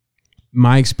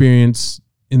my experience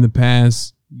in the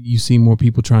past, you see more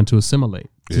people trying to assimilate,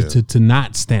 to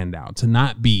not stand out, to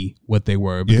not be what they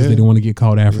were, because they don't want to get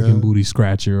called African booty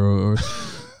scratcher or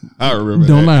I remember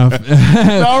don't that. laugh.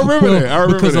 I remember that. I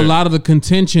remember because that. a lot of the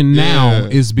contention now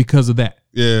is because of that.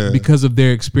 Yeah. Because of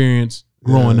their experience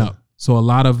growing up. So a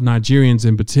lot of Nigerians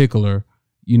in particular,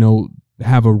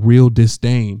 have a real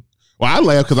disdain. Well, I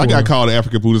laugh because I got called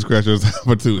African booty scratchers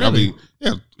for too. Really? I mean,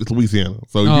 it's Louisiana,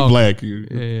 so you black.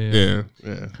 Yeah.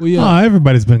 Well, yeah.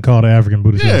 Everybody's been called an African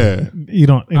booty scratcher. You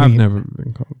don't. I I've mean, never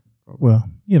been called. Well,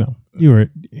 you were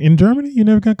in Germany. You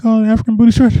never got called an African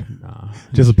booty scratcher. Nah,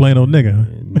 just a plain old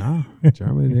nigga. Nah,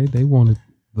 Germany they wanted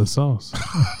the sauce.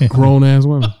 Grown ass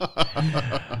women.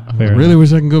 Really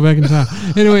wish I can go back in time.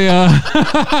 Anyway,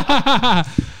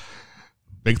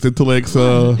 Next Intellects.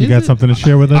 You got something to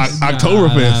share with us?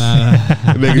 Oktoberfest.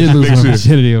 I did lose my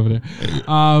virginity over there.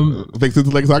 Next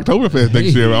Intellects Oktoberfest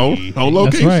next year on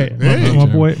location. That's right. Hey. My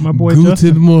boy Guten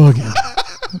Justin. Morgen.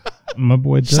 My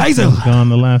boy Justin's gone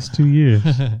the last 2 years.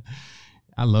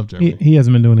 I love Germany. He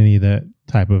hasn't been doing any of that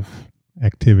type of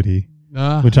activity,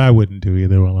 which I wouldn't do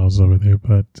either while I was over there.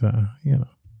 But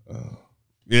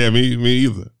yeah, me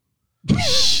either.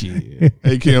 Shit.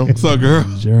 Hey Kim, what's up, girl?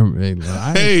 Germany.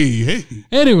 Hey.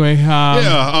 Anyway,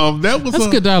 that's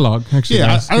good dialogue. Actually, yeah,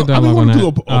 guys. Good I dialogue want on to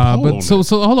do that. a poll on so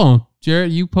hold on,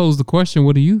 Jared. You posed the question.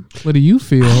 What do you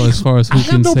feel as far as who I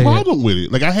can have no say problem with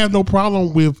it. Like, I have no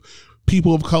problem with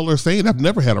people of color saying. I've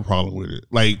never had a problem with it.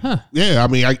 Like, yeah, I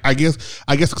mean, I guess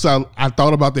because I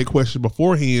thought about that question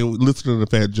beforehand, listening to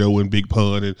Fat Joe and Big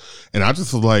Pun, and I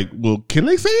just was like, well, can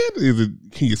they say it?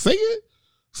 Can you say it?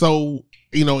 So,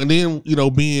 and then,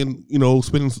 being,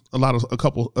 spending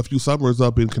a few summers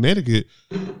up in Connecticut,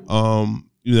 I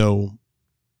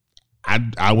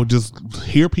would just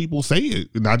hear people say it,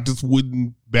 and I just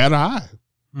wouldn't bat an eye.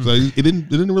 So it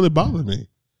didn't really bother me.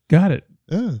 Got it.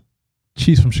 Yeah.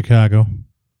 She's from Chicago.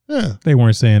 Yeah. They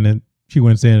weren't saying it. She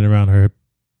wasn't saying it around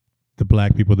the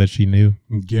black people that she knew.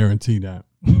 Guarantee that.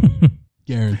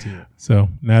 Guarantee it. So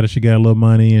now that she got a little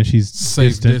money and she's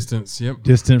safe distance,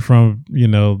 distant from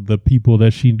the people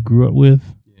that she grew up with.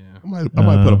 Yeah, I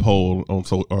might put a poll on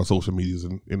our social medias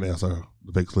and ask the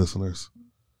Vex listeners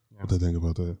what they think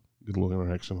about that. Get a little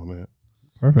interaction on that.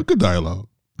 Perfect. Good dialogue.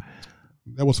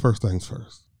 That was first things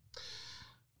first.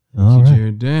 All right.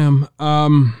 Jared, damn.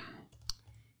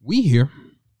 We here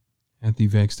at the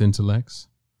Vexed Intellects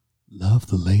love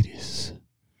the ladies,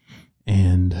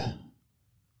 and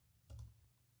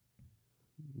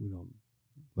we don't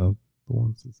love the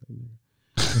ones that say nigga.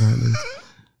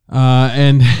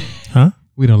 And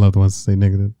we don't love the ones that say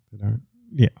nigga that aren't.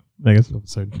 Yeah, niggas.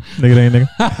 Certain. Nigga ain't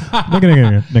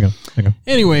nigga. Nigga.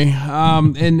 Anyway,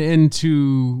 and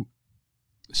to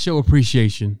show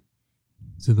appreciation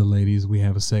to the ladies, we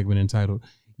have a segment entitled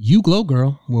 "You Glow,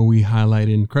 Girl," where we highlight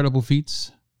incredible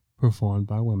feats performed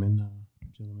by women.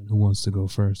 Gentlemen, who wants to go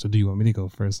first, or do you want me to go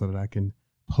first so that I can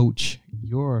poach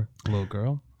your glow,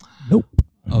 girl? Nope.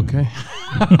 Okay.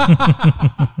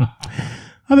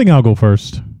 I think I'll go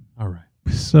first. All right.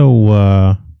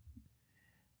 So,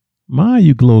 my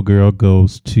You Glow Girl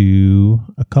goes to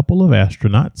a couple of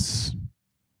astronauts,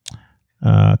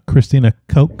 Christina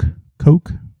Koch,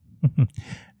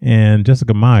 and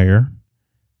Jessica Meyer.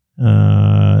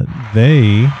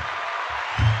 They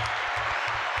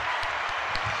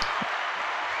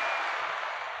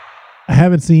I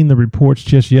haven't seen the reports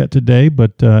just yet today,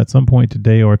 but at some point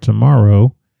today or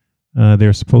tomorrow,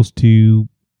 they're supposed to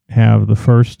have the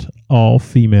first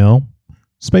all-female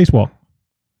spacewalk.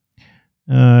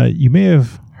 You may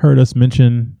have heard us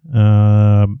mention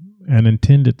an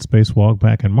intended spacewalk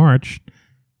back in March,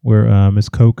 where Miss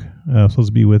Koch was supposed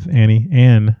to be with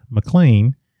Anne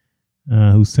McClain,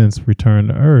 who since returned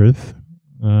to Earth.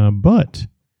 But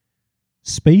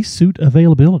spacesuit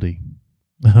availability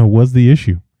was the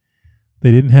issue. They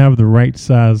didn't have the right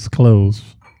size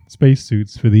clothes,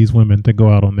 spacesuits for these women to go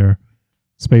out on their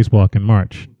spacewalk in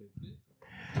March.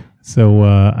 So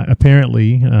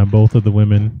apparently, both of the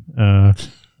women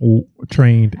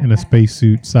trained in a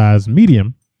spacesuit size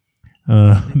medium.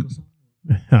 I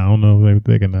don't know if they were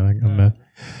thinking that. I'm not.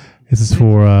 This is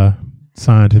for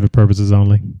scientific purposes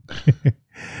only.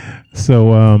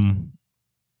 So,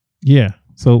 yeah.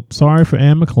 So sorry for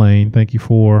Anne McClain. Thank you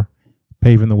for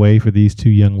paving the way for these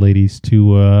two young ladies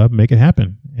to make it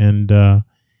happen. And,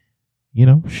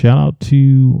 shout out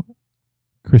to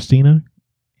Christina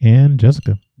and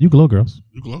Jessica. You glow girls.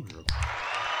 You glow girl.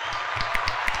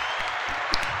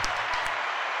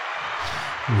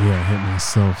 Yeah, I hit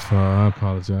myself. I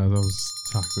apologize. I was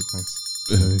toxic. Thanks.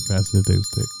 They passed it. They was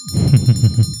thick.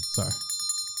 Sorry.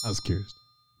 I was curious.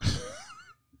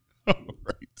 All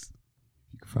right.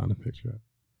 You can find a picture.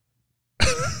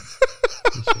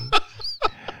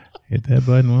 Hit that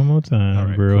button one more time, All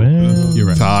right, bro. cool. Yeah. You're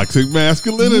right. Toxic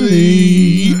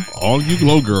masculinity. All you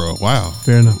glow girl. Wow.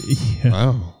 Fair enough. Yeah.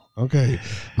 Wow. Okay.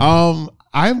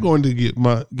 I'm going to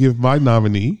give my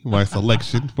nominee, my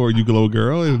selection for you glow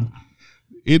girl, and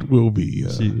it will be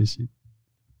Is she?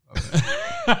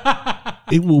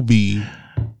 it will be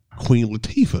Queen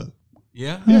Latifah.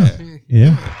 Yeah. Yeah.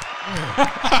 Yeah.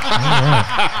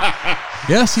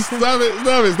 Yes. Stop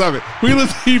it. Queen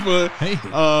Latifah, Hey.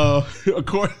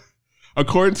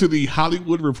 according to the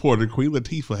Hollywood Reporter, Queen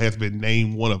Latifah has been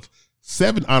named one of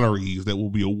 7 honorees that will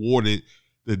be awarded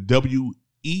the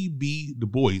W.E.B. Du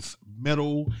Bois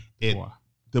Medal at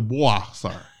Du Bois.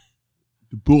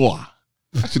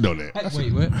 I should know that.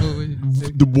 Wait, what?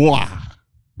 Du Bois.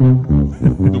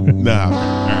 Nah. All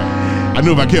right. I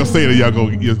knew if I kept saying it, y'all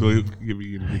gonna give me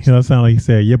You know, it sound like you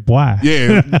said, your boy.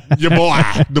 Yeah, your boy,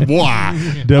 the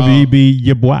boy. W.E.B.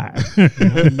 your boy.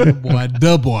 The boy.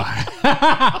 The boy.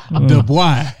 The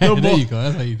boy. There you go.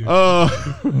 That's how you do it.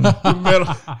 The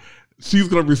medal. She's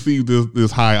gonna receive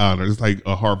this high honor. It's like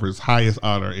Harvard's highest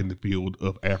honor in the field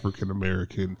of African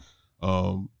American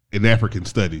in African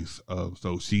studies.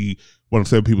 So she, one of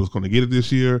 7 people, is going to get it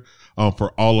this year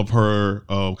for all of her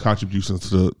contributions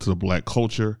to the Black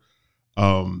culture.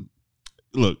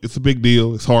 Look, it's a big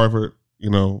deal. It's Harvard, you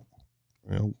know,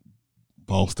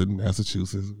 Boston,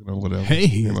 Massachusetts, whatever. Hey,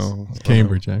 it's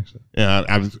Cambridge, actually. Yeah,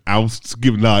 I was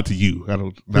giving a nod to you. I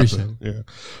don't appreciate it. Yeah,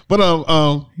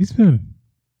 but He's been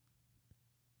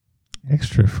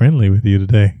extra friendly with you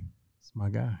today. It's my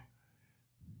guy,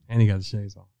 and he got the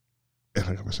shades on. and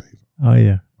I got my shades. Oh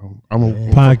yeah, I'm a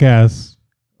podcast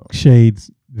Shades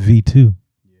V2.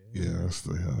 Yeah, that's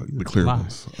the clear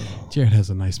ones. Jared has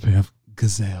a nice pair of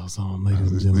gazelles on,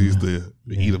 ladies and gentlemen. These the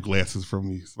eat up glasses from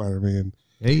the Spider-Man.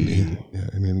 Hey. Yeah,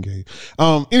 and then game.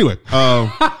 Anyway,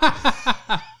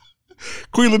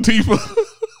 Queen Latifah,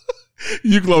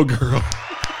 you glow girl.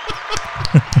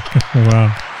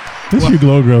 Wow, this You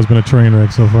Glow Girl's been a train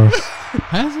wreck so far.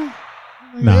 Has it?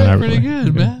 No, Yeah, not pretty really.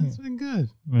 good, man. It's been good.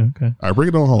 Okay. All right, bring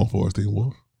it on home for us, Dean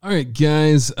Wolf. All right,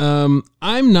 guys. I'm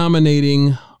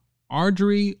nominating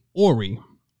Audrey Ori.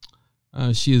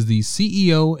 She is the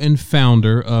CEO and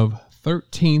founder of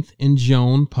 13th and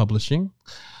Joan Publishing.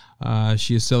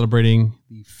 She is celebrating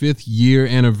the 5th year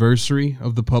anniversary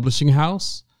of the publishing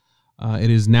house. It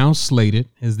is now slated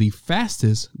as the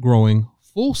fastest growing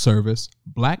full-service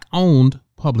Black-owned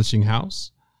publishing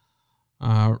house.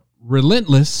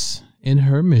 Relentless in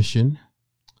her mission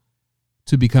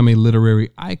to become a literary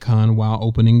icon while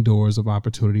opening doors of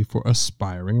opportunity for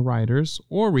aspiring writers,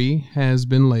 Ori has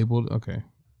been labeled, okay,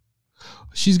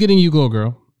 she's getting You Go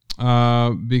Girl,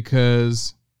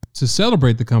 because to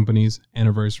celebrate the company's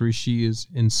anniversary, she is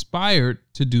inspired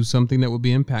to do something that will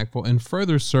be impactful and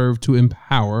further serve to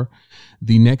empower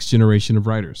the next generation of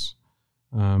writers.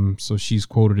 So she's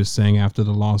quoted as saying, after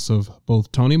the loss of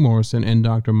both Toni Morrison and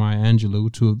Dr. Maya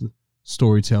Angelou, two of the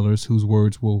storytellers whose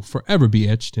words will forever be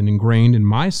etched and ingrained in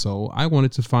my soul, I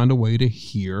wanted to find a way to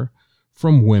hear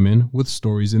from women with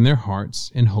stories in their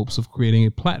hearts in hopes of creating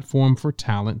a platform for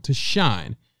talent to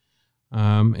shine.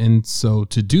 And so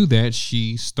to do that,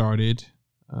 she started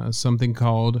something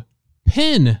called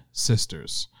Pen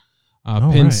Sisters.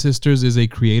 Pen Sisters is a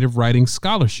creative writing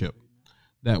scholarship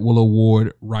that will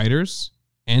award writers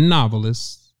and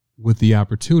novelists with the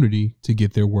opportunity to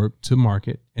get their work to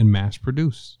market and mass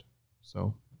produced.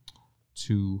 So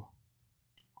to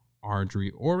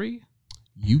Audrey Ori,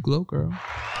 You Glow Girl.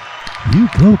 You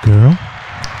Glow Girl.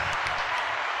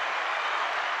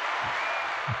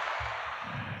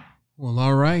 Well,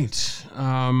 all right.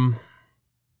 Before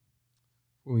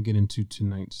we get into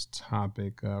tonight's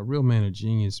topic, Real Man of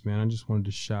Genius, man, I just wanted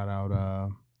to shout out, I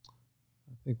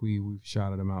think we've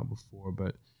shouted him out before,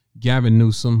 but Gavin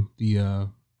Newsom, the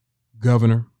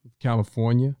governor of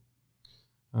California.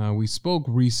 We spoke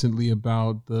recently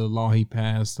about the law he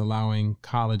passed allowing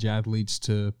college athletes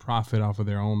to profit off of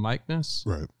their own likeness.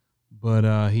 Right.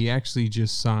 But he actually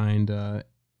just signed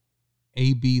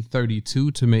AB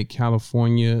 32 to make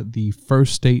California the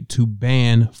first state to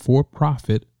ban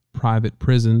for-profit private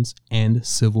prisons and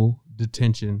civil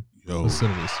detention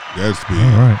facilities. That's big.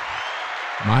 All right.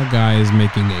 My guy is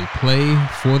making a play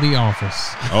for the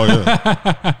office. Oh,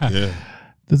 yeah. Yeah.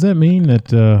 Does that mean that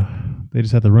they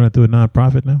just have to run it through a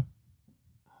nonprofit now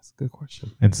That's a good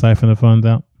question. and siphon the funds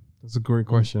out? That's a great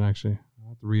question, actually. I'll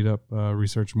have to read up,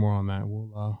 research more on that.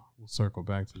 We'll circle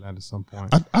back to that at some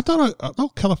point. I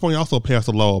thought California also passed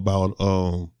a law about,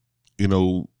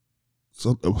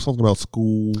 something about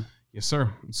school. Yes,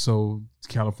 sir. So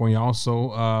California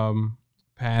also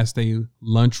passed a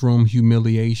lunchroom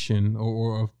humiliation,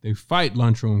 or they fight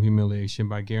lunchroom humiliation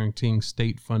by guaranteeing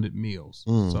state-funded meals.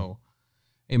 So,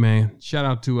 hey, man, shout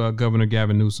out to Governor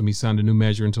Gavin Newsom. He signed a new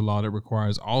measure into law that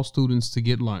requires all students to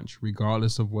get lunch,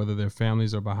 regardless of whether their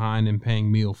families are behind in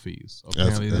paying meal fees.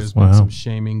 Apparently, there's been some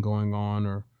shaming going on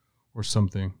or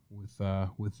something with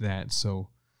that. So,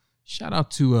 shout out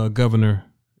to Governor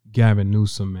Gavin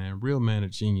Newsom, man. Real man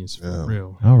of genius, for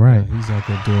real. All right. He's out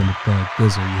there doing the thug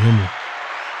thizzle. You hear me?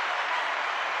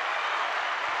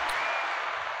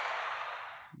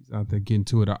 He's out there getting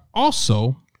to it.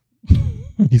 Also,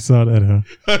 you saw that, huh?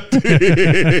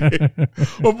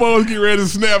 My boy was getting ready to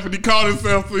snap and he caught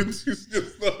himself and he just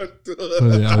started.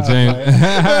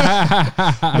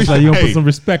 I was like, you gonna put some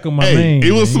respect on my name.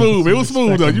 It was smooth. It was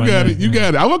smooth though. You got it. You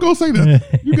got it. I wasn't gonna say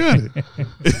that. You got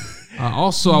it.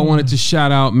 Also, I wanted to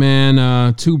shout out,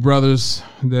 man, two brothers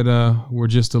that were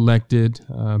just elected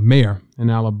mayor in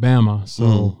Alabama.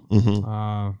 So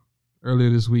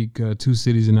earlier this week, two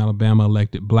cities in Alabama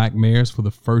elected black mayors for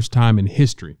the first time in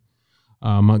history.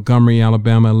 Montgomery,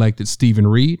 Alabama elected Stephen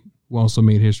Reed, who also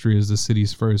made history as the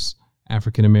city's first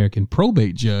African-American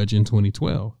probate judge in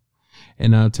 2012.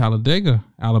 And Talladega,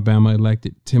 Alabama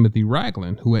elected Timothy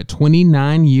Ragland, who at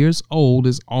 29 years old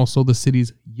is also the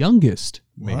city's youngest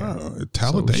mayor. Wow,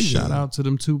 Talladega. So shout out to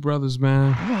them two brothers,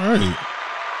 man. All right.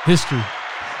 History.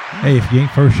 Hey, if you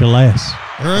ain't first, you're last.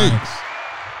 All right.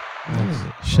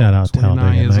 Shout out 29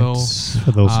 Talladega years Nights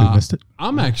for those who missed it.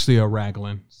 I'm actually a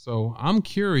Ragland, so I'm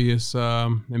curious. I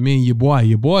mean, your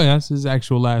boy, that's his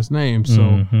actual last name.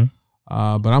 So,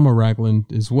 but I'm a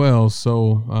Ragland as well.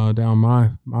 So down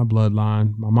my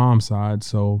bloodline, my mom's side.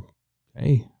 So,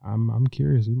 hey, I'm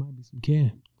curious. We might be some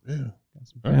kin. Yeah. Got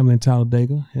some family in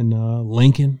Talladega and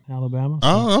Lincoln, Alabama. So.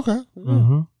 Oh, okay.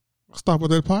 Yeah. Stop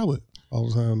with that pilot all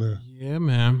the time there. Yeah,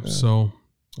 man. Yeah. So,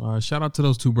 shout out to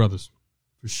those two brothers.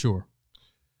 For sure.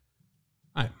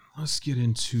 All right, let's get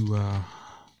into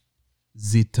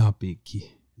the topic.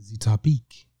 The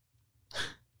topic.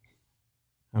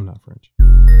 I'm not French.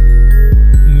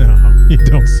 No, you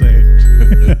don't say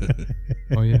it.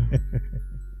 Oh, yeah?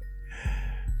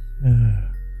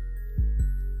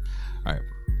 All right.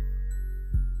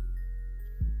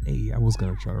 Hey, I was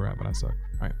going to try to rap, but I suck.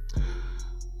 All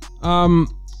right.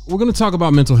 We're going to talk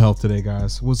about mental health today,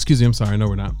 guys. Well, excuse me. I'm sorry. No,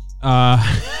 we're not.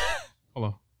 Hold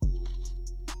on.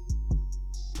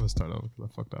 Let's start over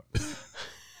because I fucked up.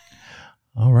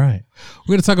 All right.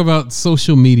 We're going to talk about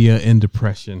social media and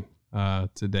depression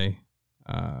today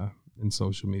and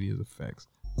social media's effects.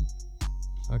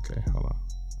 Okay, hold on.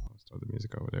 I'll start the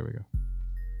music over. There we go.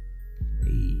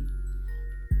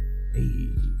 Hey.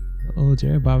 Oh,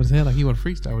 Jared bobbed his head like he want to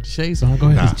freestyle with the shades. So go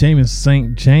ahead. It's James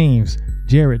St. James.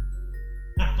 Jared.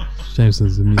 James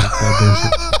says the music.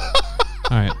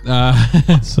 All right.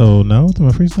 So no to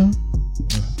my freestyle?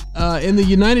 In the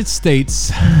United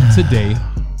States today,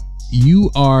 you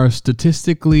are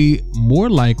statistically more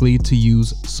likely to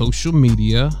use social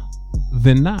media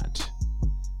than not,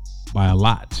 by a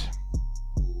lot.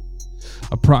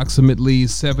 Approximately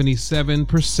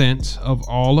 77% of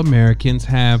all Americans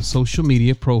have social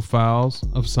media profiles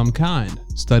of some kind.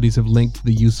 Studies have linked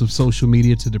the use of social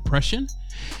media to depression,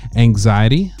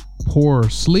 anxiety, poor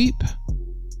sleep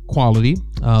quality,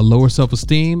 lower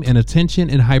self-esteem, and attention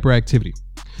and hyperactivity,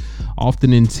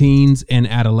 often in teens and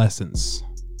adolescents.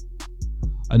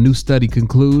 A new study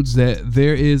concludes that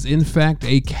there is, in fact,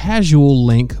 a causal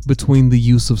link between the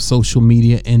use of social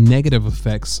media and negative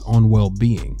effects on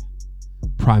well-being,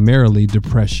 primarily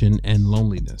depression and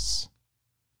loneliness.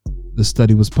 The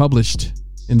study was published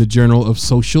in the Journal of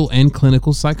Social and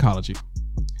Clinical Psychology.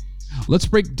 Let's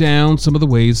break down some of the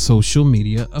ways social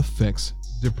media affects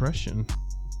depression.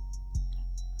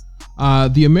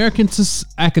 The American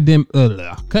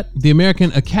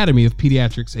Academy of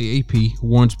Pediatrics, AAP,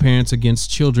 warns parents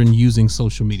against children using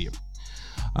social media.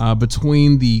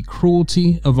 Between the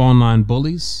cruelty of online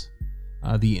bullies,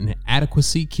 the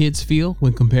inadequacy kids feel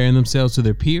when comparing themselves to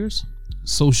their peers,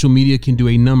 social media can do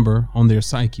a number on their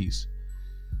psyches.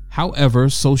 However,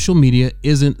 social media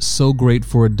isn't so great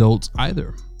for adults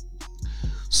either.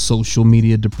 Social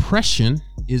media depression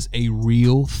is a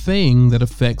real thing that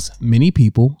affects many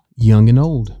people, young and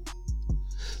old.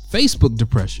 Facebook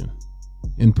depression,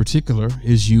 in particular,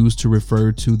 is used to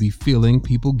refer to the feeling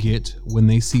people get when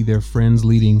they see their friends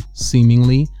leading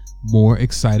seemingly more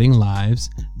exciting lives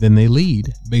than they lead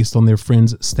based on their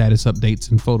friends' status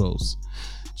updates and photos.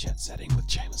 Jet Setting with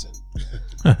Jameson.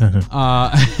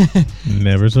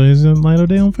 Never say some light of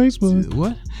day on Facebook.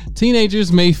 What?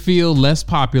 Teenagers may feel less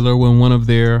popular when one of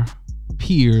their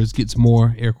peers gets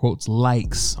more, air quotes,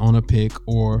 likes on a pic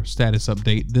or status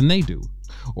update than they do,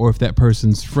 or if that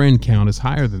person's friend count is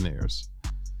higher than theirs.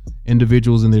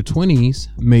 Individuals in their 20s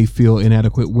may feel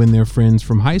inadequate when their friends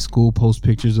from high school post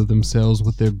pictures of themselves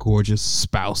with their gorgeous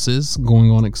spouses, going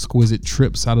on exquisite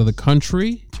trips out of the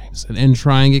country, Jameson, and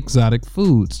trying exotic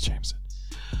foods, Jameson.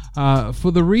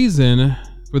 For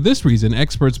this reason,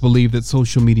 experts believe that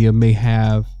social media may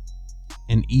have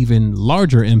an even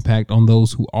larger impact on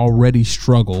those who already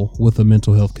struggle with a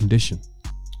mental health condition.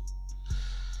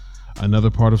 Another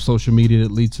part of social media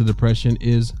that leads to depression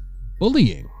is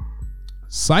bullying.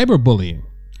 Cyberbullying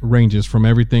ranges from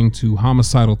everything to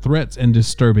homicidal threats and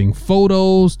disturbing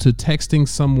photos to texting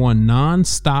someone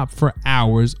nonstop for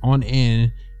hours on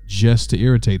end just to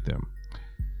irritate them.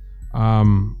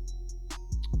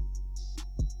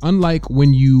 Unlike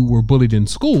when you were bullied in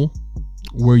school,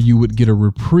 where you would get a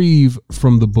reprieve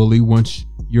from the bully once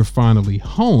you're finally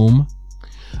home,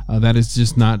 that is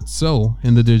just not so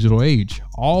in the digital age.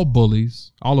 All a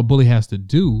bully has to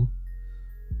do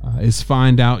is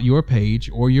find out your page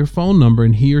or your phone number,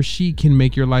 and he or she can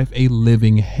make your life a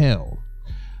living hell.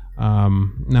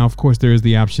 Now, of course, there is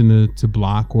the option to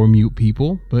block or mute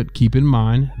people, but keep in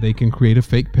mind they can create a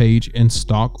fake page and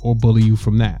stalk or bully you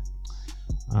from that.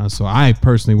 So I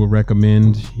personally would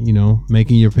recommend,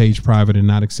 making your page private and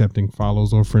not accepting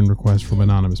follows or friend requests from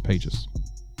anonymous pages.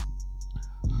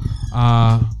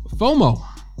 FOMO.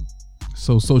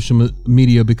 So social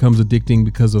media becomes addicting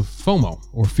because of FOMO,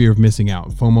 or fear of missing out.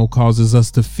 FOMO causes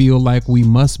us to feel like we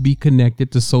must be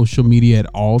connected to social media at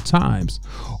all times,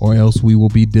 or else we will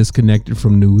be disconnected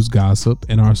from news, gossip,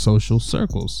 and our social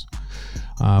circles.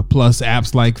 Plus,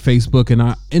 apps like Facebook and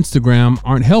Instagram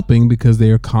aren't helping because they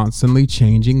are constantly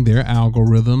changing their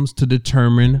algorithms to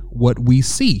determine what we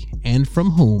see and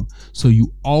from whom. So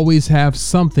you always have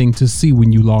something to see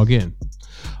when you log in.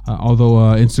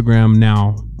 Although Instagram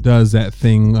now does that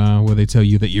thing where they tell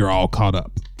you that you're all caught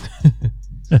up.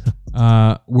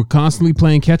 We're constantly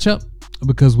playing catch up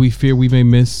because we fear we may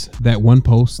miss that one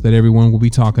post that everyone will be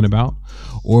talking about.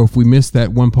 Or if we miss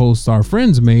that one post our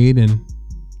friends made and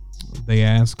they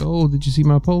ask, "Oh, did you see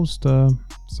my post?"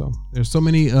 So there's so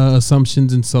many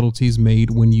assumptions and subtleties made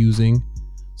when using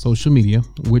social media,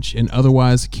 which an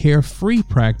otherwise carefree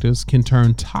practice can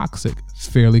turn toxic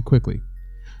fairly quickly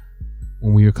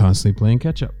when we are constantly playing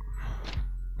catch up.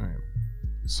 All right.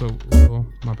 So,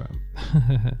 my bad.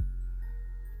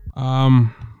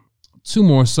 Two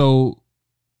more. So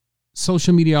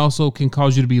social media also can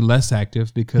cause you to be less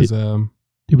active because,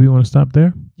 Do we want to stop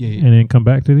there? Yeah. And then come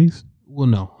back to these? Well,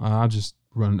 no, I'll just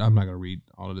run. I'm not going to read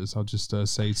all of this. I'll just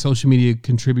say social media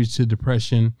contributes to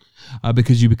depression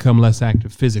because you become less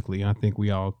active physically. I think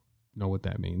we all know what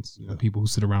that means. People who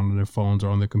sit around on their phones or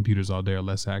on their computers all day are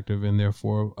less active and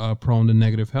therefore prone to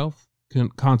negative health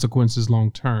consequences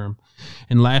long term.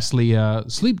 And lastly,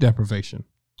 sleep deprivation.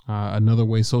 Another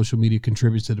way social media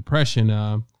contributes to depression.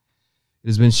 It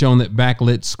has been shown that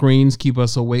backlit screens keep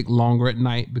us awake longer at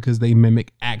night because they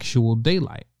mimic actual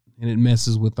daylight. And it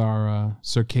messes with our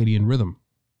circadian rhythm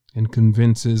and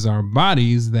convinces our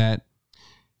bodies that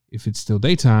if it's still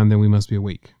daytime, then we must be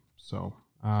awake. So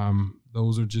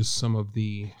those are just some of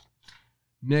the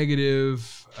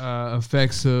negative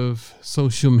effects of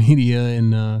social media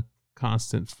and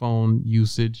constant phone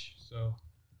usage. So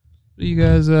what do you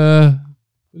guys, what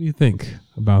do you think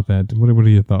about that? What are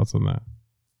your thoughts on that?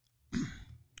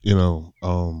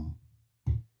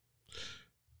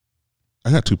 I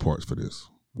got two parts for this.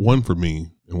 One for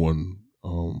me and one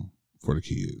for the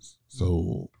kids.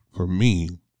 So for me,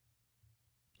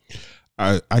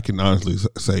 I can honestly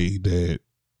say that,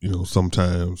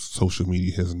 sometimes social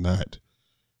media has not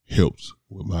helped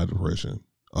with my depression.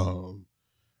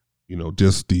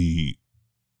 Just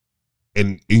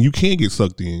and you can get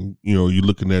sucked in. You're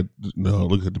looking at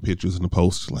the pictures and the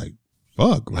posts like,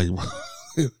 fuck, like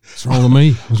what's wrong with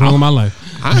me? What's wrong with my life?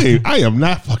 I am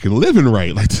not fucking living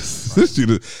right. Like this shit.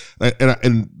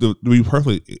 And to be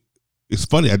perfectly, it's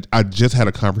funny. I just had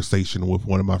a conversation with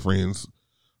one of my friends,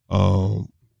 Dr.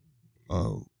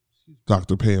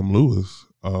 Pam Lewis,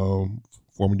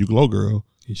 former You Glow girl.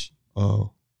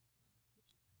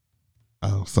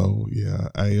 So yeah,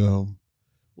 I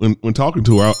when talking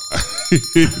to her,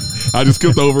 I just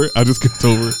skipped over it.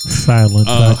 Silent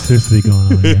toxicity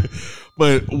going on here.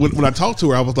 But when I talked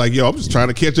to her, I was like, "Yo, I'm just trying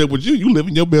to catch up with you. You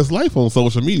living your best life on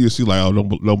social media." She's like, "Oh,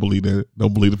 don't believe that.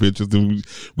 Don't believe the pictures." Then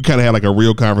we kind of had like a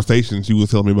real conversation. She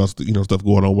was telling me about stuff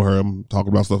going on with her. I'm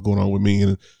talking about stuff going on with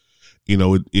me,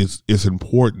 it's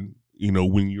important,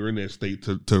 when you're in that state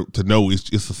to know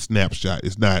it's a snapshot.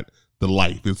 It's not the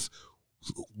life. It's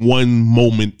one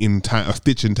moment in time, a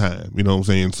stitch in time. You know what I'm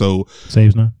saying? So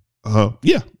saves none.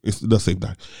 Yeah, it does save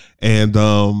time, and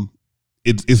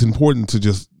it's important to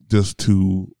just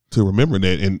to remember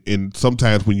that. And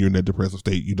sometimes when you're in that depressive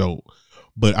state, you don't.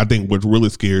 But I think what really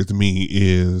scares me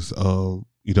is how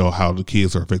the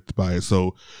kids are affected by it.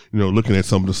 So looking at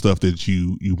some of the stuff that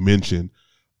you mentioned,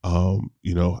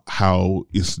 how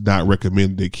it's not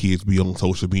recommended that kids be on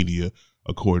social media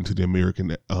according to the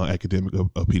American Academic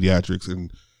of Pediatrics,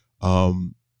 and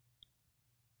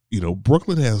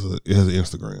Brooklyn has an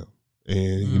Instagram,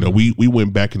 and we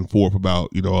went back and forth about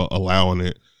allowing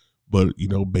it, but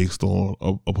based on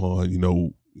upon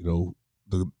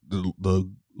the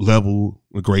level,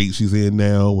 the grade she's in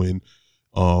now, and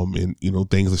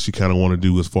things that she kind of want to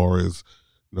do as far as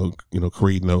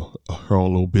creating her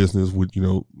own little business with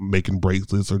making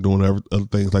bracelets or doing other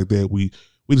things like that. We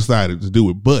decided to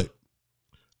do it, but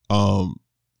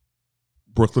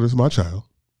Brooklyn is my child,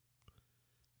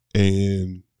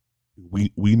 and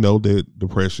we know that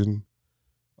depression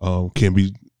can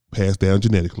be passed down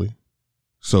genetically.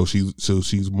 So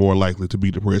she's more likely to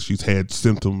be depressed. She's had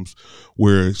symptoms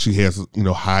where she has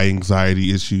high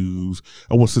anxiety issues.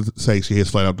 I won't say she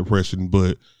has flat out depression,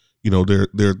 but there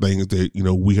are things that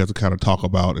we have to kind of talk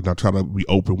about, and I try to be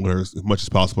open with her as much as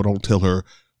possible. I don't tell her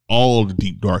all the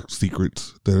deep dark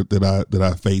secrets that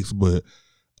I face, but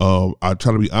I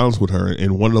try to be honest with her.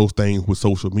 And one of those things with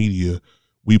social media,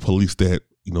 we police that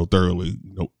thoroughly.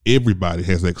 Everybody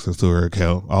has access to her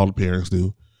account. All the parents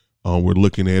do. We're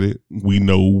looking at it. We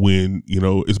know when,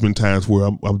 it's been times where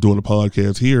I'm doing a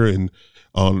podcast here and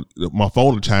my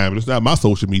phone will chime, and it's not my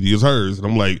social media, it's hers. And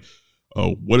I'm like,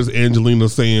 what is Angelina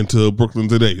saying to Brooklyn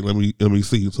today? Let me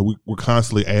see. So we're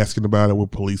constantly asking about it. We're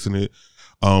policing it.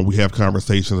 We have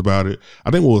conversations about it.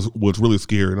 I think what's really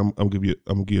scary, and I'm gonna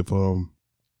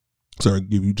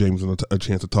give you James a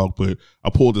chance to talk, but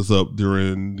I pulled this up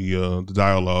during the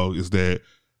dialogue, is that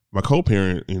my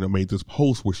co-parent, made this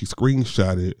post where she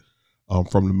screenshotted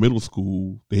from the middle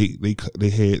school. They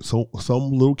had some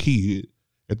little kid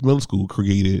at the middle school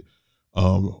created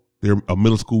a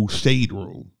middle school shade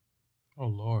room. Oh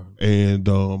Lord! And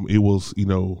it was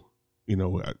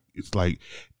it's like,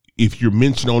 if you're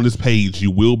mentioned on this page,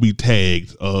 you will be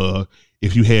tagged.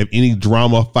 If you have any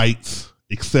drama, fights,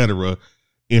 etc.,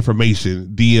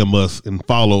 information, DM us and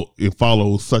follow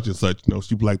such and such.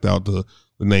 She blacked out the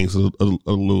names of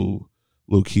little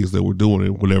kids that were doing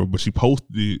it, whatever. But she posted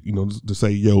it, to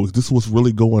say, yo, is this what's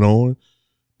really going on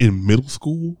in middle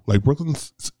school? Like,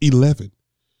 Brooklyn's 11.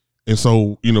 And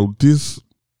so, this,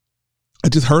 I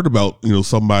just heard about,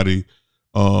 somebody,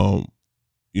 that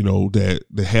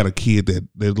had a kid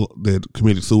that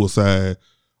committed suicide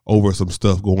over some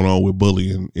stuff going on with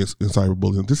bullying and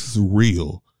cyberbullying. This is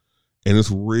real, and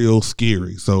it's real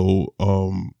scary. So,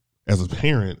 as a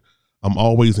parent, I'm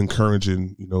always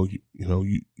encouraging,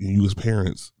 you as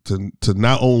parents to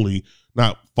not only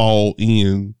not fall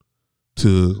in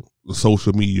to the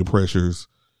social media pressures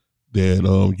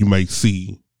that you might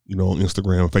see, on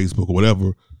Instagram, Facebook, or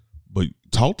whatever, but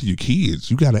talk to your kids.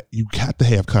 You got to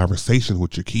have conversations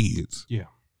with your kids. Yeah.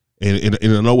 And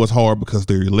I know it's hard because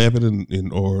they're 11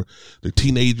 and or they're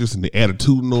teenagers and they're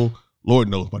attitudinal. Lord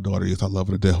knows my daughter is. I love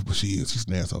her to death, but she's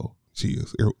an asshole. She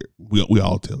is. We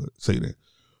all say that.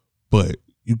 But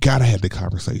you got to have the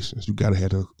conversations. You got to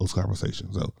have those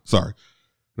conversations. So, sorry.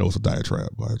 That was a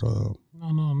diatribe, but no.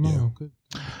 Yeah. Good.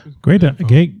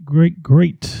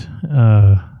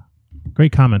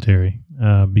 Great commentary,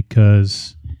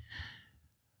 because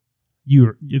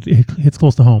it's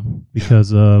close to home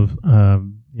because of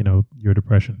your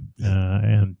depression,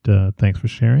 and thanks for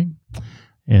sharing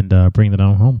and bringing it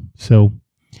on home. So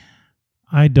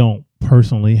I don't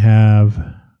personally have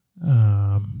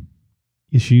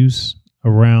issues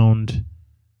around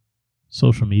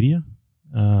social media.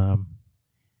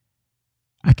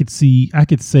 I could say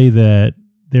that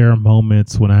there are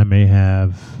moments when I may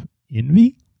have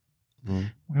envy,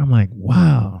 where I'm like,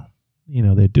 wow,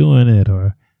 they're doing it, or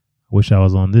I wish I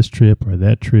was on this trip or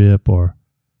that trip, or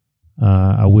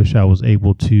I wish I was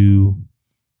able to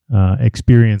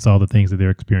experience all the things that they're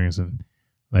experiencing.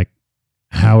 Like,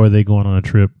 how are they going on a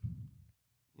trip?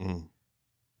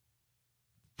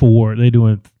 They're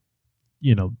doing,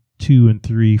 2 and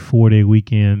 3 4-day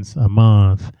weekends a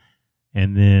month.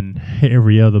 And then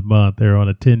every other month they're on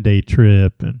a 10-day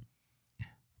trip and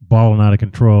balling out of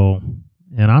control.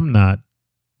 And I'm not,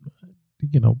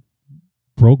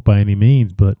 broke by any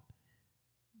means, but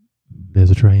there's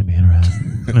a train being run.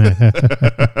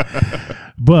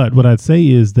 But what I'd say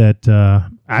is that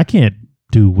I can't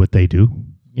do what they do,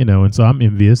 and so I'm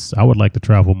envious. I would like to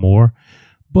travel more,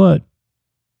 but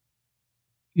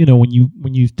when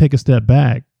you take a step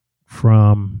back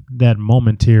from that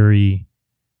momentary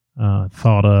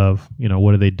thought of,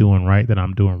 what are they doing right that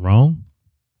I'm doing wrong,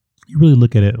 you really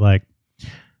look at it like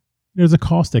there's a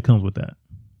cost that comes with that.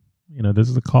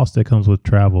 There's a cost that comes with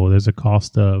travel. There's a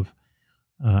cost of,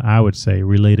 I would say,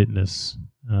 relatedness.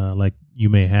 Like you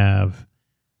may have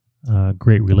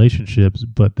great relationships,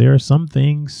 but there are some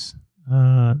things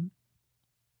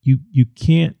you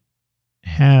can't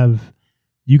have.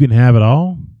 You can have it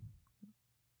all,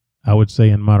 I would say,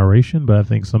 in moderation, but I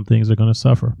think some things are going to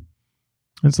suffer.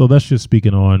 And so that's just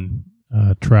speaking on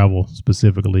travel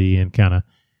specifically, and kind of,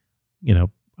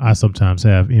 I sometimes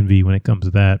have envy when it comes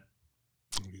to that.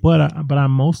 But I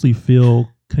mostly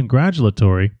feel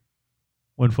congratulatory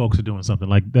when folks are doing something.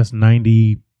 Like that's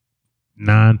 99%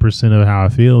 of how I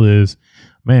feel is,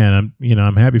 man,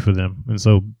 I'm happy for them. And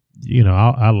so,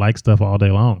 I like stuff all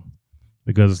day long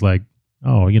because it's like,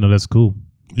 oh, that's cool.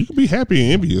 You can be happy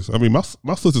and envious. I mean, my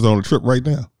sister's on a trip right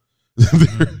now.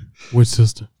 Which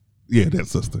sister? Yeah, that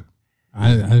sister.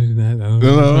 I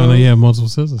know you have multiple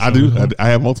sisters. I do. I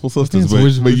have multiple sisters,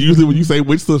 but usually when you say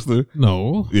which sister,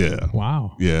 no. Yeah.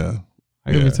 Wow. Yeah.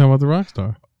 I could be talking about the rock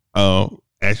star.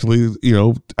 Actually,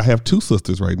 I have two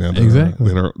sisters right now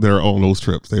that are on those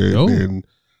trips. They're in,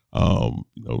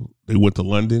 they went to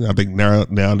London. I think now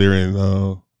they're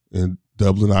in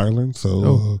Dublin, Ireland.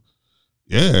 So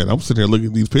yeah, and I'm sitting there looking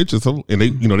at these pictures, and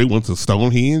they went to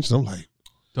Stonehenge, and I'm like,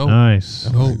 dope. Nice.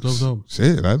 Dope.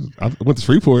 Shit, I went to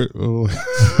Shreveport. You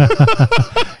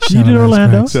did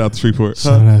Orlando. Shout out to Shreveport.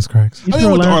 Shout out to Cracks. I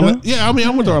went to Orlando. Yeah, I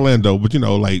went to Orlando, but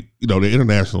the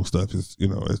international stuff is,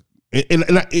 and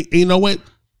you know what?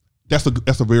 That's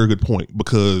a very good point,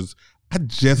 because I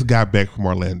just got back from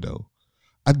Orlando.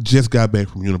 I just got back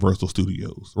from Universal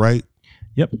Studios, right?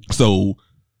 Yep. So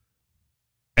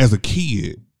as a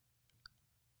kid,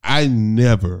 I've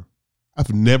never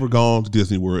gone to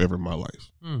Disney World ever in my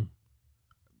life.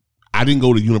 I didn't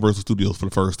go to Universal Studios for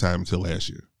the first time until last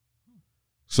year.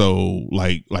 So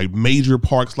like major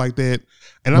parks like that,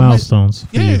 and milestones.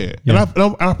 And I've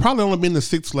probably only been to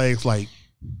Six Flags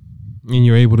and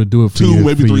you're able to do it for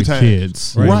maybe three times.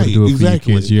 Kids, right? Able to do it exactly. For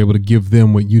your kids. You're able to give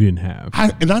them what you didn't have.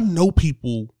 I know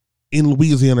people in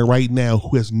Louisiana right now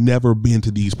who has never been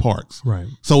to these parks. Right.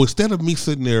 So instead of me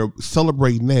sitting there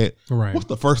celebrating that, what's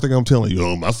the first thing I'm telling you?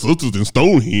 Oh, my sister's in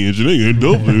Stonehenge and they in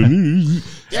Dublin.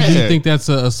 Yeah. Do you think that's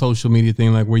a social media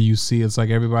thing, like where you see it's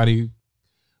like everybody,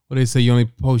 what they say, you only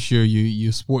post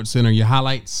your sports center, your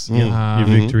highlights, your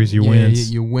victories, your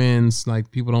wins. Your wins,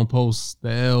 like people don't post the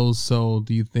L's. So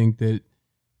do you think that,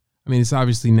 I mean, it's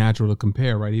obviously natural to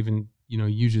compare, right? Even,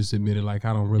 you just admitted, like,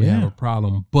 I don't really have a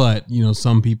problem. But,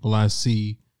 some people I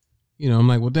see, I'm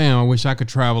like, well, damn, I wish I could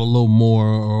travel a little more,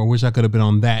 or I wish I could have been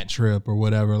on that trip or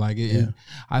whatever. Like,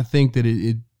 I think that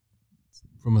it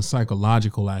from a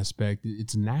psychological aspect,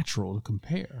 it's natural to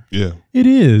compare. Yeah. It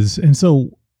is. And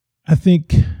so I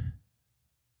think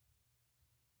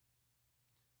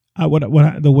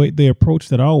the approach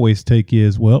that I always take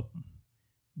is, well,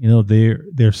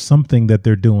 there's something that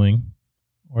they're doing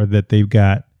or that they've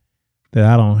got that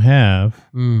I don't have,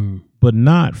 but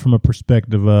not from a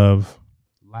perspective of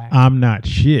I'm not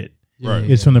shit. Right.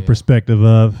 It's from the perspective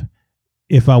of,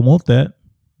 if I want that,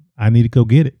 I need to go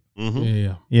get it.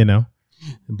 Yeah.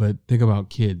 But think about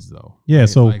kids though. Yeah.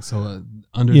 Right? So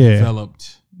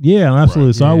underdeveloped. Yeah, absolutely.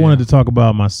 Right. So I wanted to talk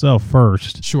about myself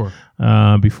first. Sure.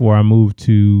 Before I move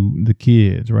to the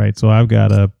kids, right? So I've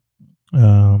got a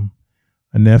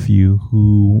nephew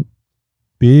who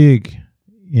big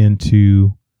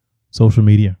into social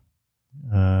media,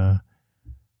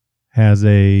 has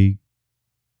a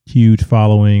huge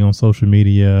following on social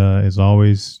media, is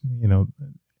always in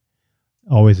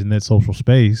that social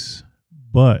space,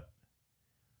 but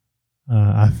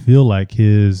I feel like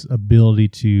his ability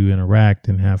to interact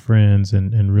and have friends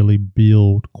and really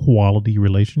build quality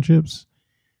relationships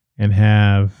and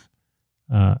have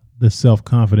the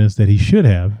self-confidence that he should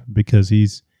have, because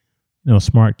he's, a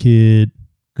smart kid,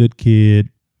 good kid.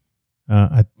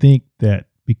 I think that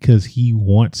because he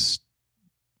wants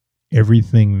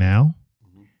everything now,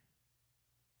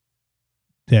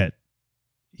 that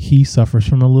he suffers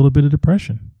from a little bit of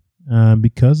depression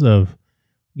because of,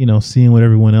 seeing what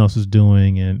everyone else is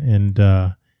doing and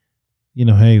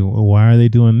hey, why are they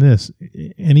doing this?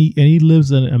 And he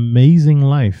lives an amazing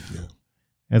life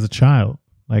as a child,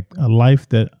 like a life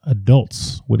that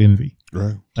adults would envy.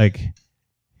 Right. Like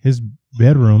his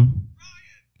bedroom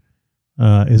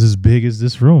is as big as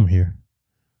this room here,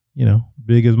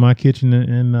 big as my kitchen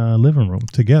and living room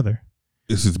together.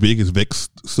 It's as big as Vex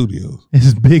Studios. It's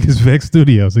as big as Vex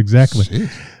Studios, exactly. Shit.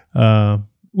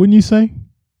 Wouldn't you say?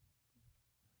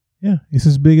 Yeah, it's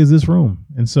as big as this room.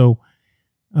 And so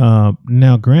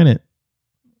now, granted,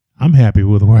 I'm happy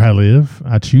with where I live.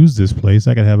 I choose this place.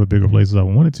 I could have a bigger place if I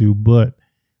wanted to, but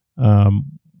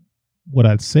what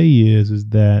I'd say is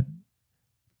that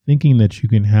thinking that you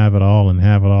can have it all and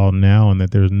have it all now and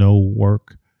that there's no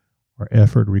work or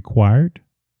effort required,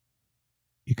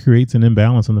 it creates an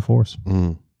imbalance in the force.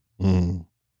 I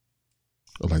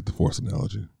like the force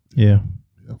analogy. Yeah.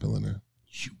 I'm feeling that.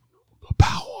 You know the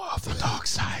power of the dark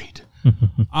side.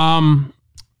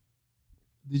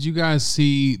 Did you guys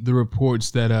see the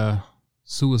reports that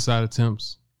suicide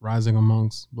attempts rising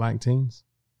amongst black teens?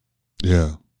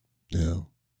 Yeah. Yeah.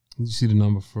 Did you see the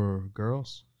number for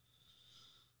girls?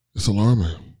 It's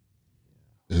alarming.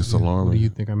 It's alarming. What do you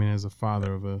think? I mean, as a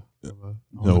father of on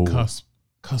No. the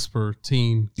cusper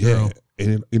teen Yeah. girl,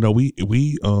 And you know, we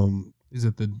is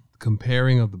it the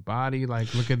comparing of the body?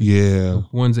 Like, look at yeah. the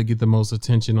ones that get the most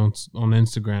attention on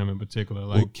Instagram in particular,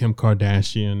 like Well, Kim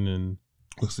Kardashian and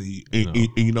Let's see. No. And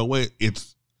you know what?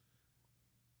 It's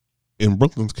in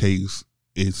Brooklyn's case,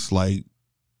 it's like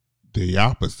the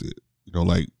opposite. You know,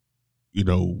 like, you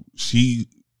know, she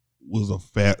was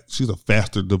she's a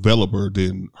faster developer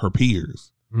than her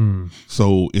peers.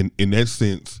 So in that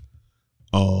sense,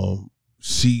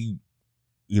 she,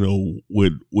 you know,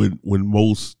 when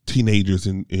most teenagers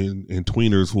and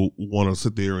tweeners will want to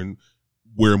sit there and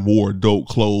wear more adult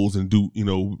clothes and do, you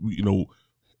know,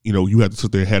 you have to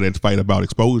sit there and have that fight about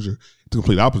exposure. It's the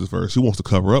complete opposite for her. She wants to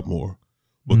cover up more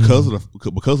because of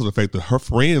the fact that her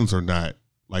friends are not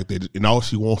like that, and all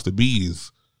she wants to be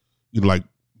is, you know, like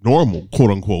normal,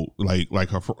 quote unquote, like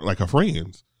her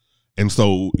friends. And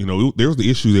so, you know, there's the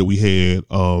issue that we had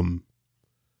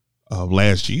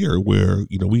last year where,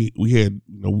 you know, we had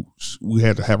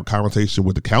to have a conversation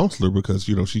with the counselor because,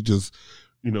 you know, she just,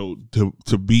 you know,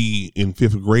 to be in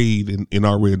 5th grade and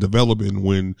already developing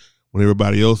when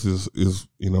everybody else is,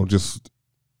 you know, just,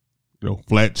 you know,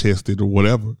 flat chested or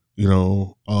whatever, you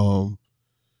know,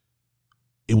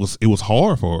 it was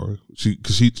hard for her. She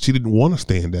didn't want to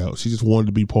stand out. She just wanted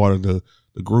to be part of the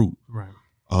group. right.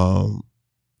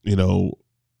 You know,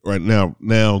 right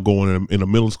now going in a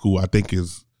middle school, I think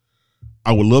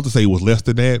I would love to say it was less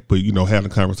than that, but, you know,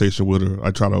 having a conversation with her, I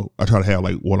try to have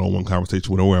like one-on-one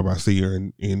conversation with her wherever I see her,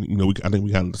 and you know, I think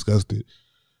we kind of discussed it.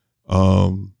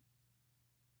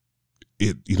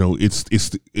 You know, they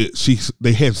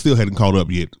still hadn't caught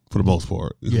up yet for the most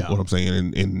part. Is what I'm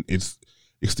saying, and it's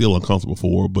still uncomfortable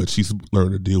for her, but she's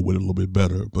learned to deal with it a little bit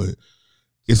better. But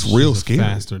it's real scary.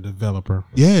 Faster developer.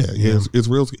 Yeah. It's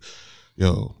real.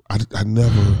 Yo, I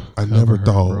never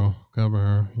thought. Bro. Cover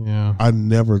her. Yeah. I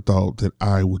never thought that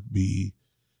I would be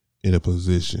in a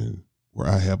position where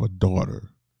I have a daughter,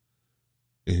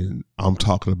 and I'm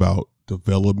talking about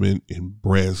development and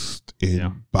breast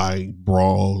and buying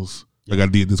bras. Like I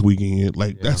did this weekend.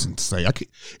 Like that's insane.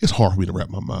 It's hard for me to wrap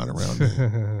my mind around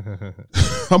that.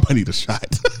 I might need a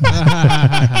shot.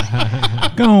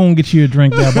 Go on, get you a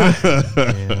drink there, boy.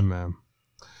 Yeah, man.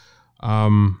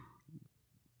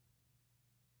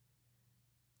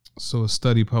 So a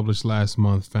study published last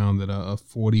month found that a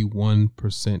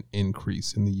 41%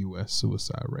 increase in the U.S.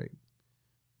 suicide rate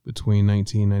between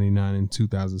 1999 and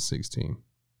 2016.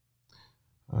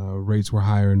 Rates were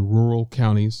higher in rural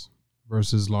counties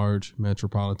versus large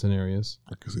metropolitan areas.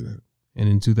 I can see that. And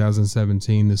in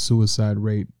 2017, the suicide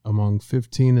rate among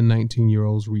 15 and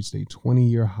 19-year-olds reached a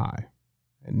 20-year high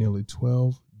at nearly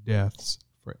 12 deaths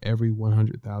for every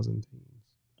 100,000 teens.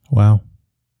 Wow.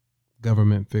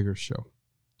 Government figures show.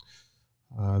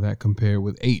 That compared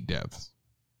with 8 deaths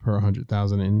per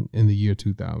 100,000 in the year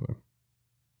 2000.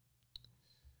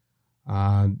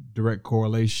 Direct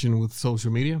correlation with social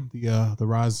media, the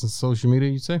rise in social media,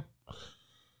 you'd say?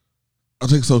 I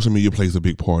think social media plays a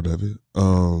big part of it.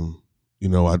 You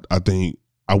know, I think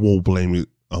I won't blame it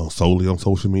solely on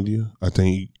social media. I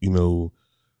think, you know,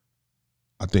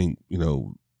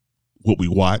 what we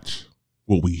watch,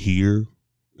 what we hear,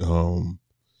 you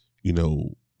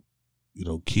know,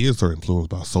 kids are influenced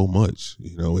by so much,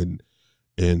 you know,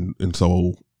 and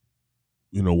so,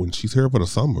 you know, when she's here for the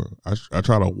summer, I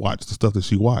try to watch the stuff that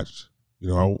she watched. You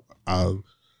know, I'm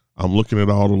looking at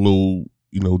all the little,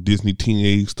 you know, Disney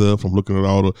teenage stuff. I'm looking at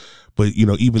all the, but, you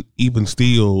know, even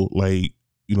still, like,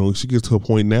 you know, she gets to a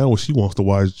point now where she wants to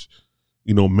watch,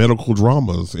 you know, medical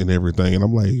dramas and everything. And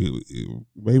I'm like,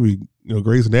 maybe, you know,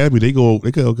 Grey's Anatomy, they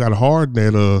got hard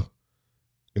in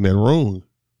that room,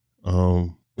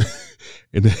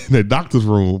 in the doctor's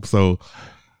room. So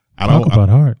I don't talk about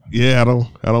hard. Yeah, I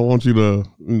don't want you to,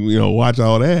 you know, watch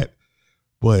all that.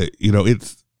 But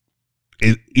it's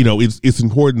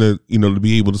important to to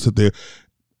be able to sit there.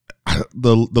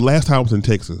 The last time I was in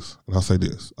Texas, and I'll say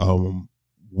this,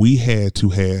 we had to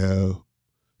have.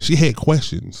 She had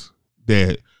questions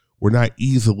that were not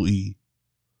easily.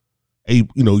 You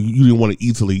didn't want to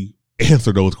easily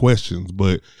answer those questions,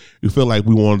 but we felt like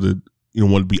we wanted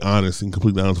to be honest and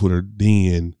completely honest with her.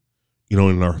 Then,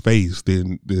 in our face,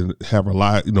 then have her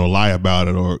lie about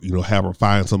it, or have her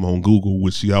find something on Google,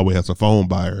 which she always has her phone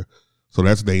by her. So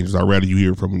that's dangerous. I'd rather you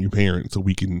hear it from your parents, so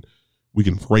we can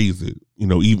phrase it.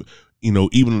 Even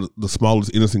the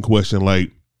smallest innocent question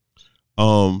like,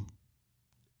 so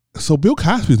Bill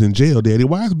Cosby's in jail, Daddy.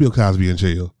 Why is Bill Cosby in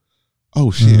jail?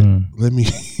 Oh shit. Let me.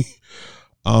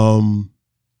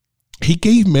 He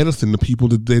gave medicine to people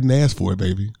that didn't ask for it,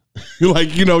 baby. You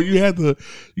had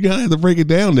to break it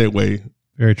down that way.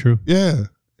 Very true. Yeah,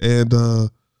 and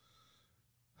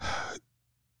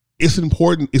it's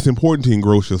important. It's important to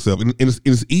engross yourself, and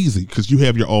it's easy because you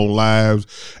have your own lives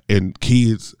and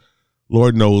kids.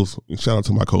 Lord knows. And shout out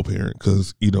to my co-parent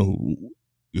because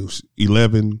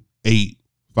 11, 8,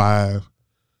 5,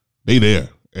 they there,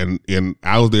 and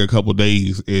I was there a couple of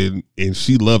days, and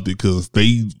she loved it because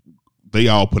they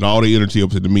all put all their energy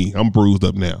up into me. I'm bruised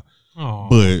up now. Aww.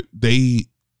 But they,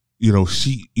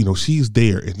 she's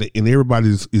there, and everybody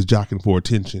is jockeying for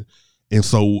attention. And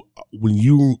so when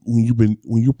you're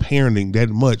parenting that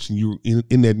much and you're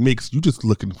in that mix, you're just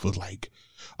looking for like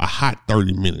a hot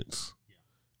 30 minutes.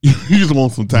 You just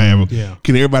want some time. Yeah.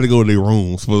 Can everybody go to their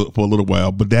rooms for a little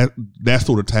while? But that's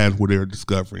sort of times where they're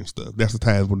discovering stuff. That's the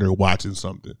times when they're watching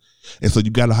something. And so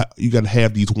you gotta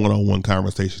have these one-on-one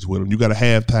conversations with them. You gotta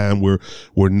have time where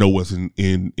Noah's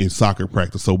in soccer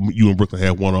practice, so you and Brooklyn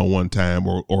have one-on-one time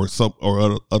or some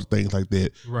or other things like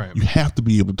that. Right. You have to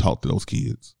be able to talk to those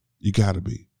kids. You gotta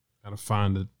be. Gotta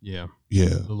find it. Yeah. Yeah.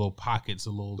 The little pockets,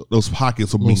 those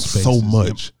pockets will mean so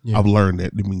much. Yep. I've learned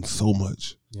that they mean so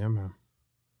much. Yeah, man.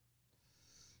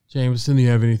 Jameson, do you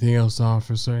have anything else to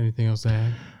offer, sir? Anything else to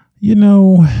add?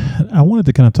 I wanted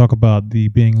to kind of talk about the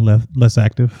being less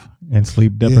active and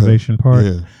sleep deprivation part.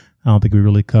 Yeah. I don't think we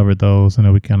really covered those. I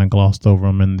know we kind of glossed over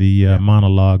them in the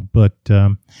monologue, but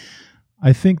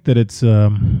I think that it's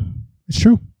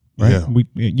true, right?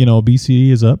 Yeah.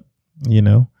 Obesity is up.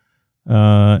 Even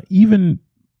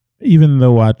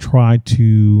though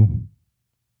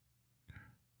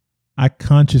I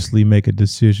consciously make a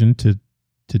decision to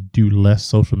do less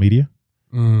social media,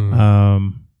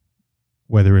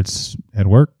 whether it's at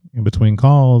work in between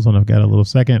calls when I've got a little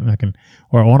second and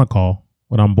or on a call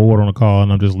when I'm bored on a call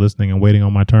and I'm just listening and waiting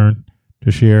on my turn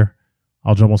to share,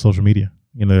 I'll jump on social media.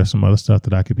 There's some other stuff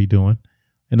that I could be doing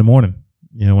in the morning.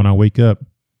 When I wake up,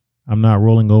 I'm not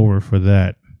rolling over for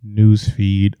that news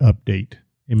feed update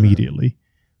immediately.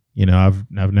 I've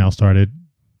now started,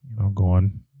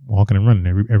 going walking and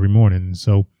running every morning.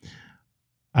 So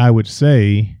I would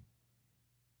say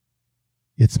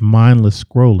it's mindless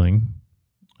scrolling,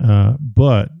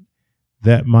 but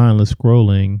that mindless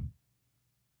scrolling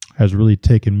has really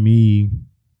taken me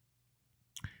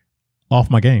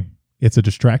off my game. It's a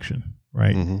distraction,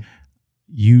 right? Mm-hmm.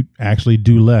 You actually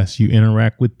do less. You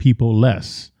interact with people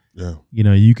less. Yeah.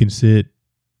 You can sit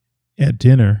at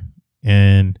dinner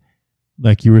and,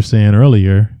 like you were saying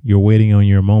earlier, you're waiting on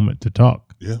your moment to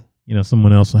talk. Yeah.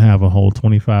 Someone else will have a whole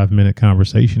 25-minute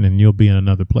conversation and you'll be in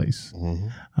another place.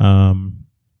 Mm-hmm.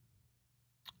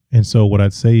 And so what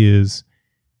I'd say is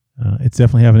it's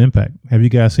definitely having an impact. Have you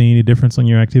guys seen any difference on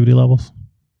your activity levels?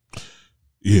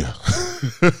 Yeah.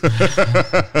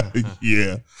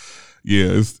 Yeah.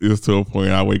 It's to a point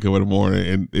I wake up in the morning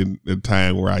and in the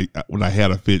time where when I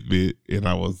had a Fitbit and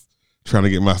I was trying to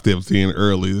get my steps in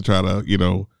early to try to,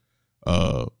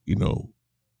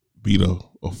 beat a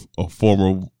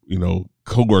former,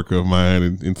 coworker of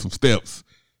mine in some steps.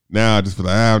 Now I just feel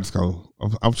like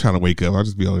I'm trying to wake up. I'll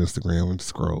just be on Instagram and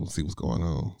scroll and see what's going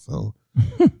on. So,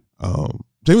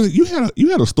 James, you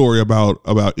had a story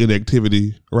about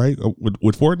inactivity, right?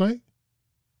 With Fortnite?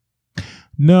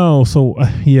 No. So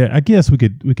I guess we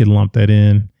could lump that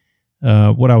in.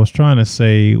 What I was trying to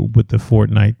say with the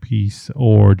Fortnite piece,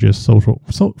 or just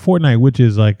Fortnite, which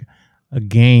is like a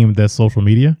game that's social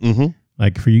media. Mm-hmm.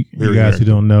 Like for you guys who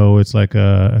don't know, it's like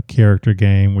a character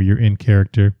game where you're in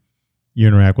character, you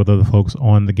interact with other folks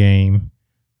on the game,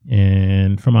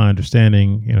 and from my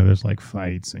understanding, there's like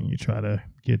fights, and you try to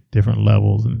get different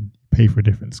levels and pay for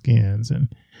different skins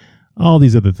and all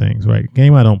these other things. Right?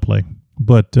 Game I don't play,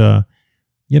 but that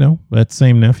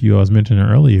same nephew I was mentioning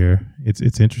earlier,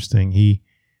 it's interesting. He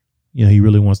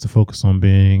really wants to focus on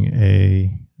being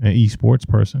an esports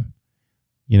person,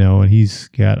 and he's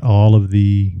got all of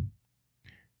the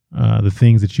the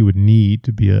things that you would need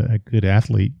to be a good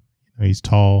athlete. He's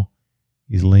tall,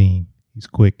 he's lean, he's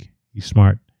quick, he's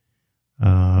smart.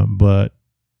 But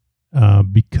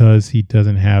because he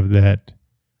doesn't have that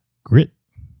grit,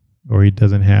 or he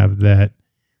doesn't have that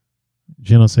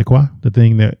je ne sais quoi, the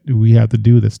thing that we have to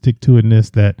do, that stick to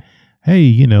itness, that,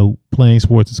 hey, playing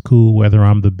sports is cool, whether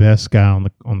I'm the best guy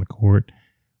on the court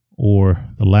or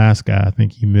the last guy. I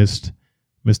think he missed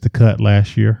the cut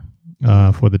last year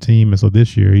for the team. And so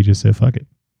this year he just said, fuck it.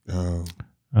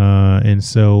 And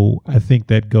so I think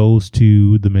that goes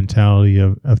to the mentality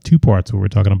of two parts where we're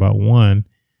talking about. One,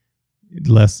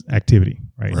 less activity,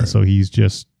 right? And so he's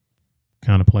just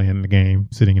kind of playing the game,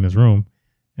 sitting in his room.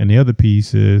 And the other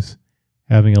piece is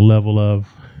having a level of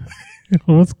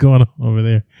what's going on over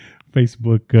there,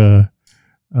 Facebook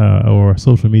or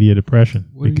social media depression.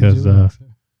 What because are you doing?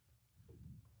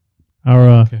 our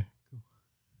Okay.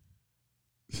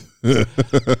 You're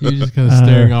just kind of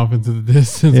staring off into the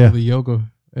distance yeah. of the yoga.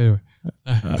 Anyway,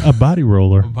 a body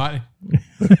roller body.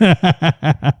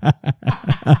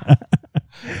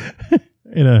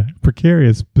 in a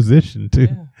precarious position too.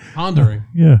 Yeah. Pondering.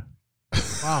 Yeah.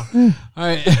 Wow. All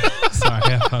right. Sorry.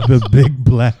 The big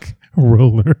black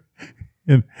roller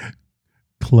and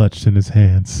clutched in his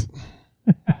hands.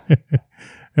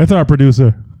 That's our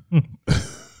producer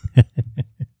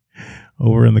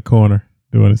over in the corner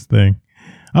doing his thing.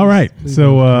 All right.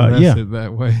 So yeah. It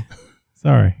that way.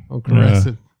 Sorry. Don't caress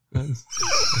it.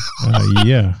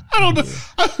 Yeah. I don't know.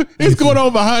 It's going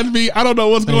on behind me. I don't know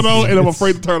what's going on, and I'm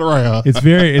afraid to turn around. It's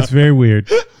very weird.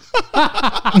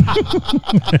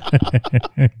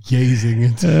 Gazing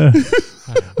into.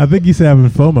 I think he's having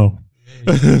FOMO.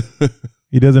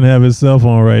 He doesn't have his cell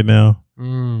phone right now.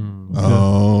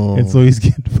 Oh. And so he's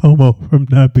getting FOMO from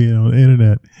not being on the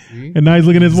internet. See? And now he's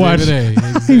looking at his watch.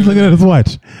 He's looking at his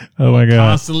watch. Oh my God.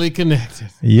 Constantly connected.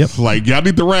 Yep. Like, y'all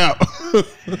need to rap.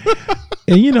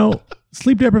 And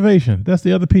sleep deprivation. That's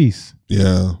the other piece.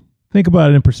 Yeah. Think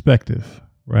about it in perspective,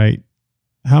 right?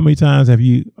 How many times have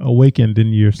you awakened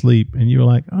in your sleep and you're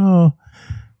like,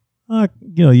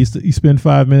 you spend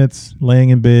 5 minutes laying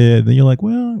in bed, then you're like,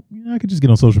 well, I could just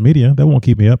get on social media. That won't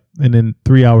keep me up. And then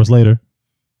 3 hours later,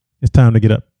 it's time to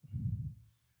get up.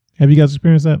 Have you guys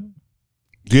experienced that?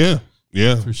 Yeah.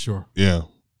 Yeah. For sure. Yeah.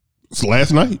 It's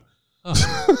last night. Oh.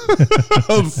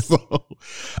 So,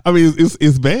 I mean,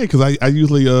 it's bad because I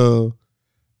usually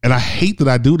and I hate that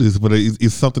I do this, but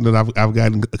it's something that I've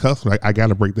gotten accustomed to. I got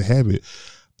to break the habit.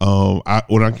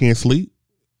 When I can't sleep,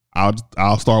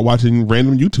 I'll start watching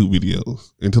random YouTube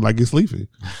videos until I get sleepy.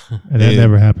 And that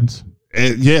never happens.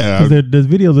 And yeah, because the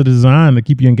videos are designed to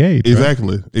keep you engaged.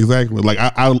 Exactly, right? Exactly. Like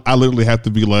I literally have to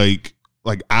be like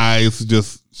eyes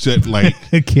just shut. Like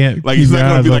it can't. Like it's not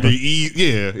gonna be like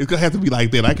it's gonna have to be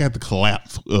like that. I have to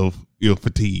collapse of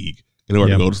fatigue in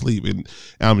order to go to sleep. And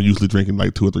I'm usually drinking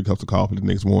like 2 or 3 cups of coffee the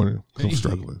next morning. I'm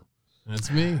struggling.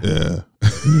 That's me. Yeah.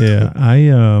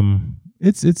 Yeah.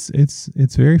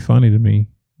 It's very funny to me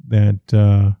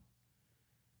that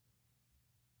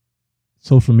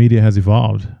social media has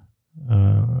evolved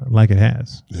like it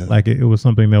has. Yeah. Like it was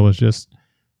something that was just,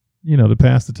 to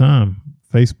pass the time.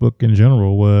 Facebook in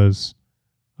general was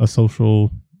a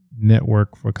social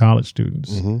network for college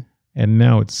students. Mm-hmm. And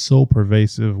now it's so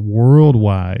pervasive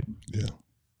worldwide. Yeah.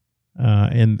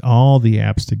 And all the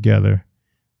apps together.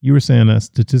 You were saying a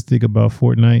statistic about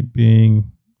Fortnite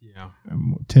being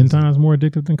 10 times more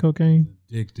addictive than cocaine?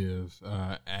 Addictive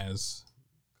as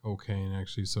cocaine,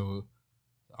 actually. So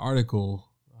the article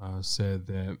said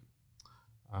that,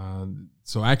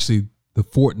 so actually the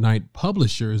Fortnite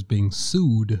publisher is being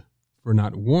sued for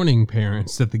not warning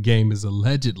parents that the game is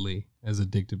allegedly as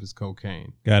addictive as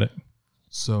cocaine. Got it.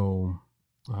 So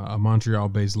a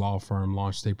Montreal-based law firm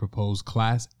launched a proposed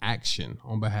class action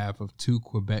on behalf of 2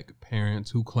 Quebec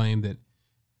parents who claim that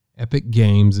Epic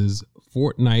Games'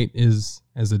 Fortnite is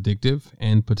as addictive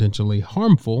and potentially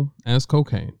harmful as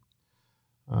cocaine.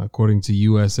 According to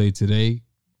USA Today,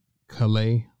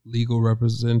 Calais legal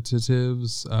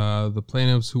representatives, the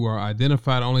plaintiffs, who are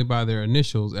identified only by their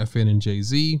initials, FN and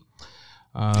JZ.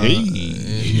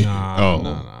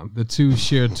 The 2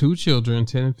 share 2 children,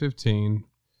 10 and 15,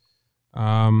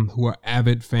 who are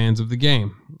avid fans of the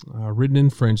game. Written in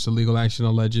French, the legal action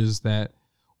alleges that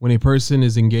when a person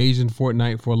is engaged in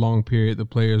Fortnite for a long period, the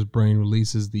player's brain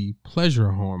releases the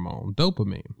pleasure hormone,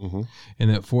 dopamine,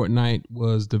 and that Fortnite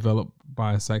was developed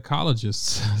by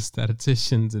psychologists,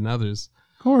 statisticians, and others,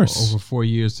 of course, over 4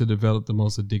 years to develop the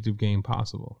most addictive game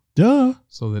possible. Duh.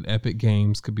 So that Epic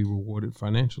Games could be rewarded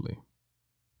financially.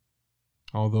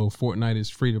 Although Fortnite is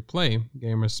free to play,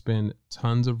 gamers spend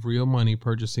tons of real money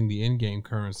purchasing the in-game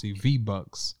currency,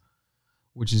 V-Bucks,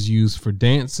 which is used for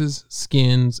dances,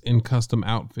 skins, and custom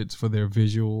outfits for their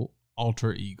visual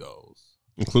alter egos.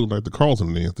 Including like the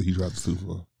Carlton dance that he tried to sue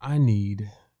for. I need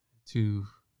to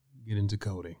get into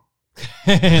coding,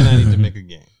 and I need to make a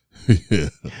game. Yeah.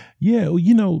 Yeah, well,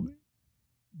 you know,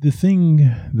 the thing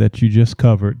that you just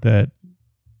covered that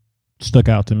stuck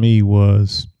out to me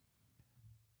was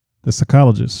the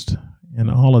psychologist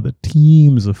and all of the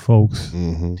teams of folks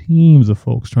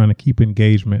trying to keep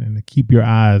engagement and to keep your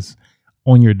eyes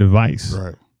on your device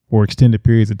Right. for extended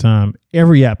periods of time.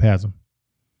 Every app has them.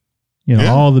 You know,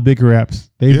 Yeah. all the bigger apps,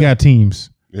 they've got teams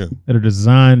Yeah. that are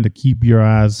designed to keep your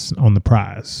eyes on the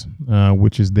prize,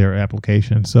 which is their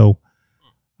application. So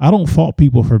I don't fault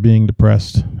people for being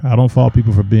depressed. I don't fault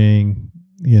people for being,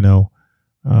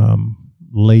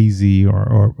 lazy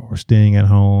or staying at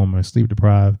home or sleep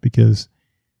deprived, because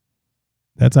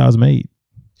that's how it's made.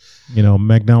 You know,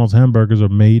 McDonald's hamburgers are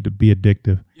made to be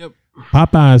addictive. Yep.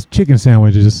 Popeye's chicken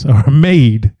sandwiches are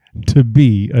made to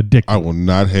be addictive. I will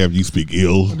not have you speak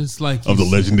ill But it's like of the you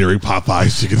said, legendary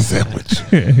Popeye's chicken sandwich.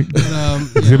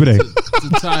 Exhibit A. to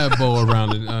tie a bow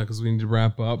around it, because we need to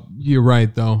wrap up. You're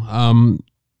right, though.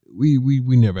 We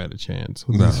never had a chance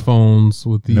with these phones,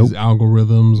 with these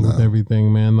algorithms, with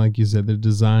everything, man. Like you said, they're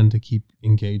designed to keep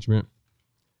engagement.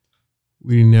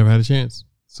 We never had a chance.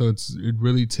 So it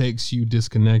really takes you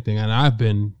disconnecting. And I've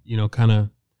been, kind of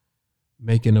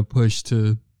making a push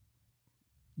to,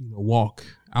 walk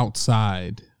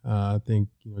outside. I think,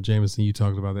 Jameson, you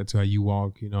talked about that too, how you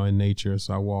walk, in nature.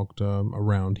 So I walked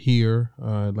around here,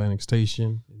 Atlantic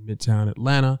Station in Midtown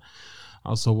Atlanta. I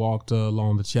also walked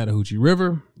along the Chattahoochee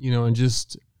River, and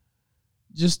just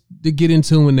to get in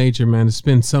tune with nature, man, to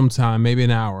spend some time, maybe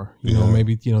an hour,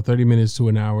 maybe 30 minutes to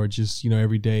an hour, just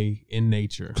every day in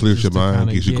nature. Clears your mind,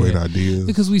 gives you great ideas.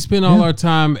 Because we spend all our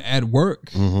time at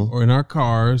work or in our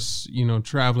cars,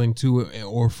 traveling to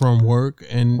or from work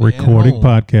and Recording at home.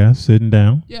 podcasts, sitting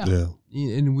down. Yeah.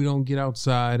 And we don't get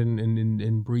outside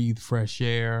and breathe fresh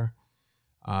air,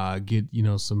 get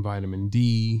some vitamin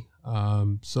D.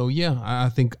 So yeah, I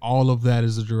think all of that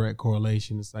is a direct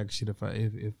correlation. It's like, shit, if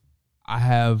I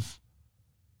have,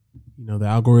 the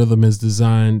algorithm is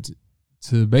designed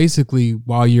to basically,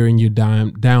 while you're in your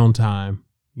downtime,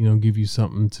 give you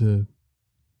something to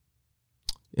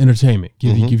entertainment,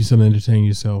 give you something to entertain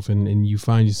yourself, and you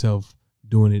find yourself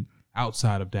doing it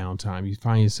outside of downtime. You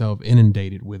find yourself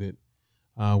inundated with it,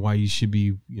 while you should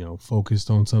be,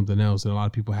 focused on something else. And a lot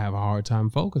of people have a hard time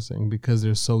focusing because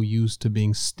they're so used to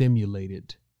being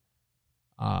stimulated.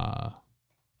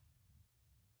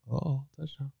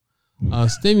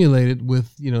 Stimulated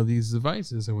with, these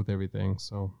devices and with everything.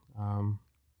 So,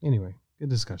 anyway, good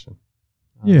discussion.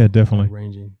 Yeah, definitely.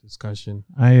 Ranging discussion.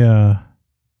 I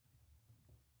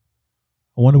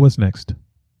wonder what's next.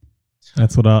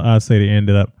 That's what I'll say to end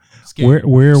it up. Scared.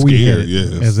 Where are we Scared, headed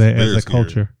yes. as a Very scared.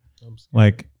 culture?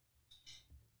 Like,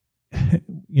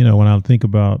 when I think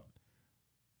about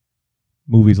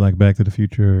movies like Back to the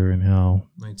Future and how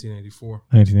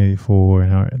 1984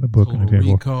 and how the book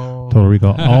Total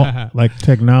Recall, all like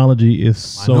technology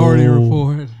is Minority so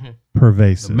Report,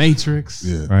 pervasive, The Matrix,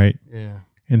 right? Yeah.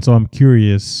 And so I'm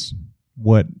curious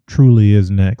what truly is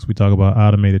next. We talk about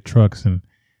automated trucks and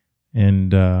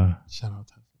Shout out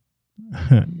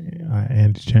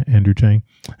Andrew Chang.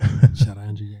 Shout out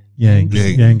Andrew Yang.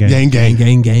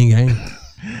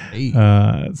 Hey.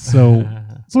 So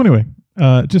anyway,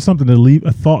 just something to leave,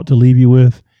 a thought to leave you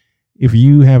with. If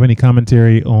you have any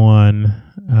commentary on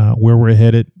where we're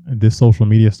headed, this social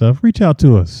media stuff, reach out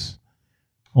to us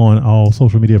on all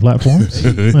social media platforms.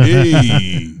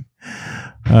 Hey.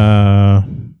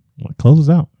 Close us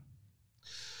out.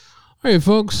 All right,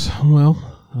 folks.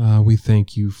 Well, we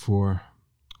thank you for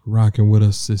rocking with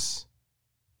us this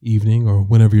evening or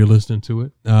whenever you're listening to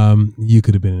it. You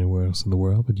could have been anywhere else in the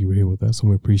world, but you were here with us,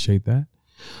 and we appreciate that.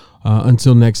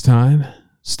 Until next time,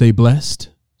 stay blessed,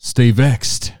 stay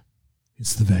vexed.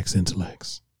 It's the Vex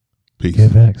Intellects. Peace.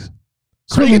 Get vexed.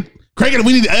 Crank it.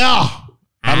 We need to. Ow.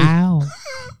 Ow!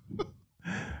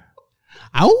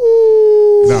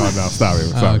 No, stop it.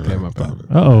 Stop it. Okay, my bad.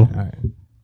 Uh-oh. All right.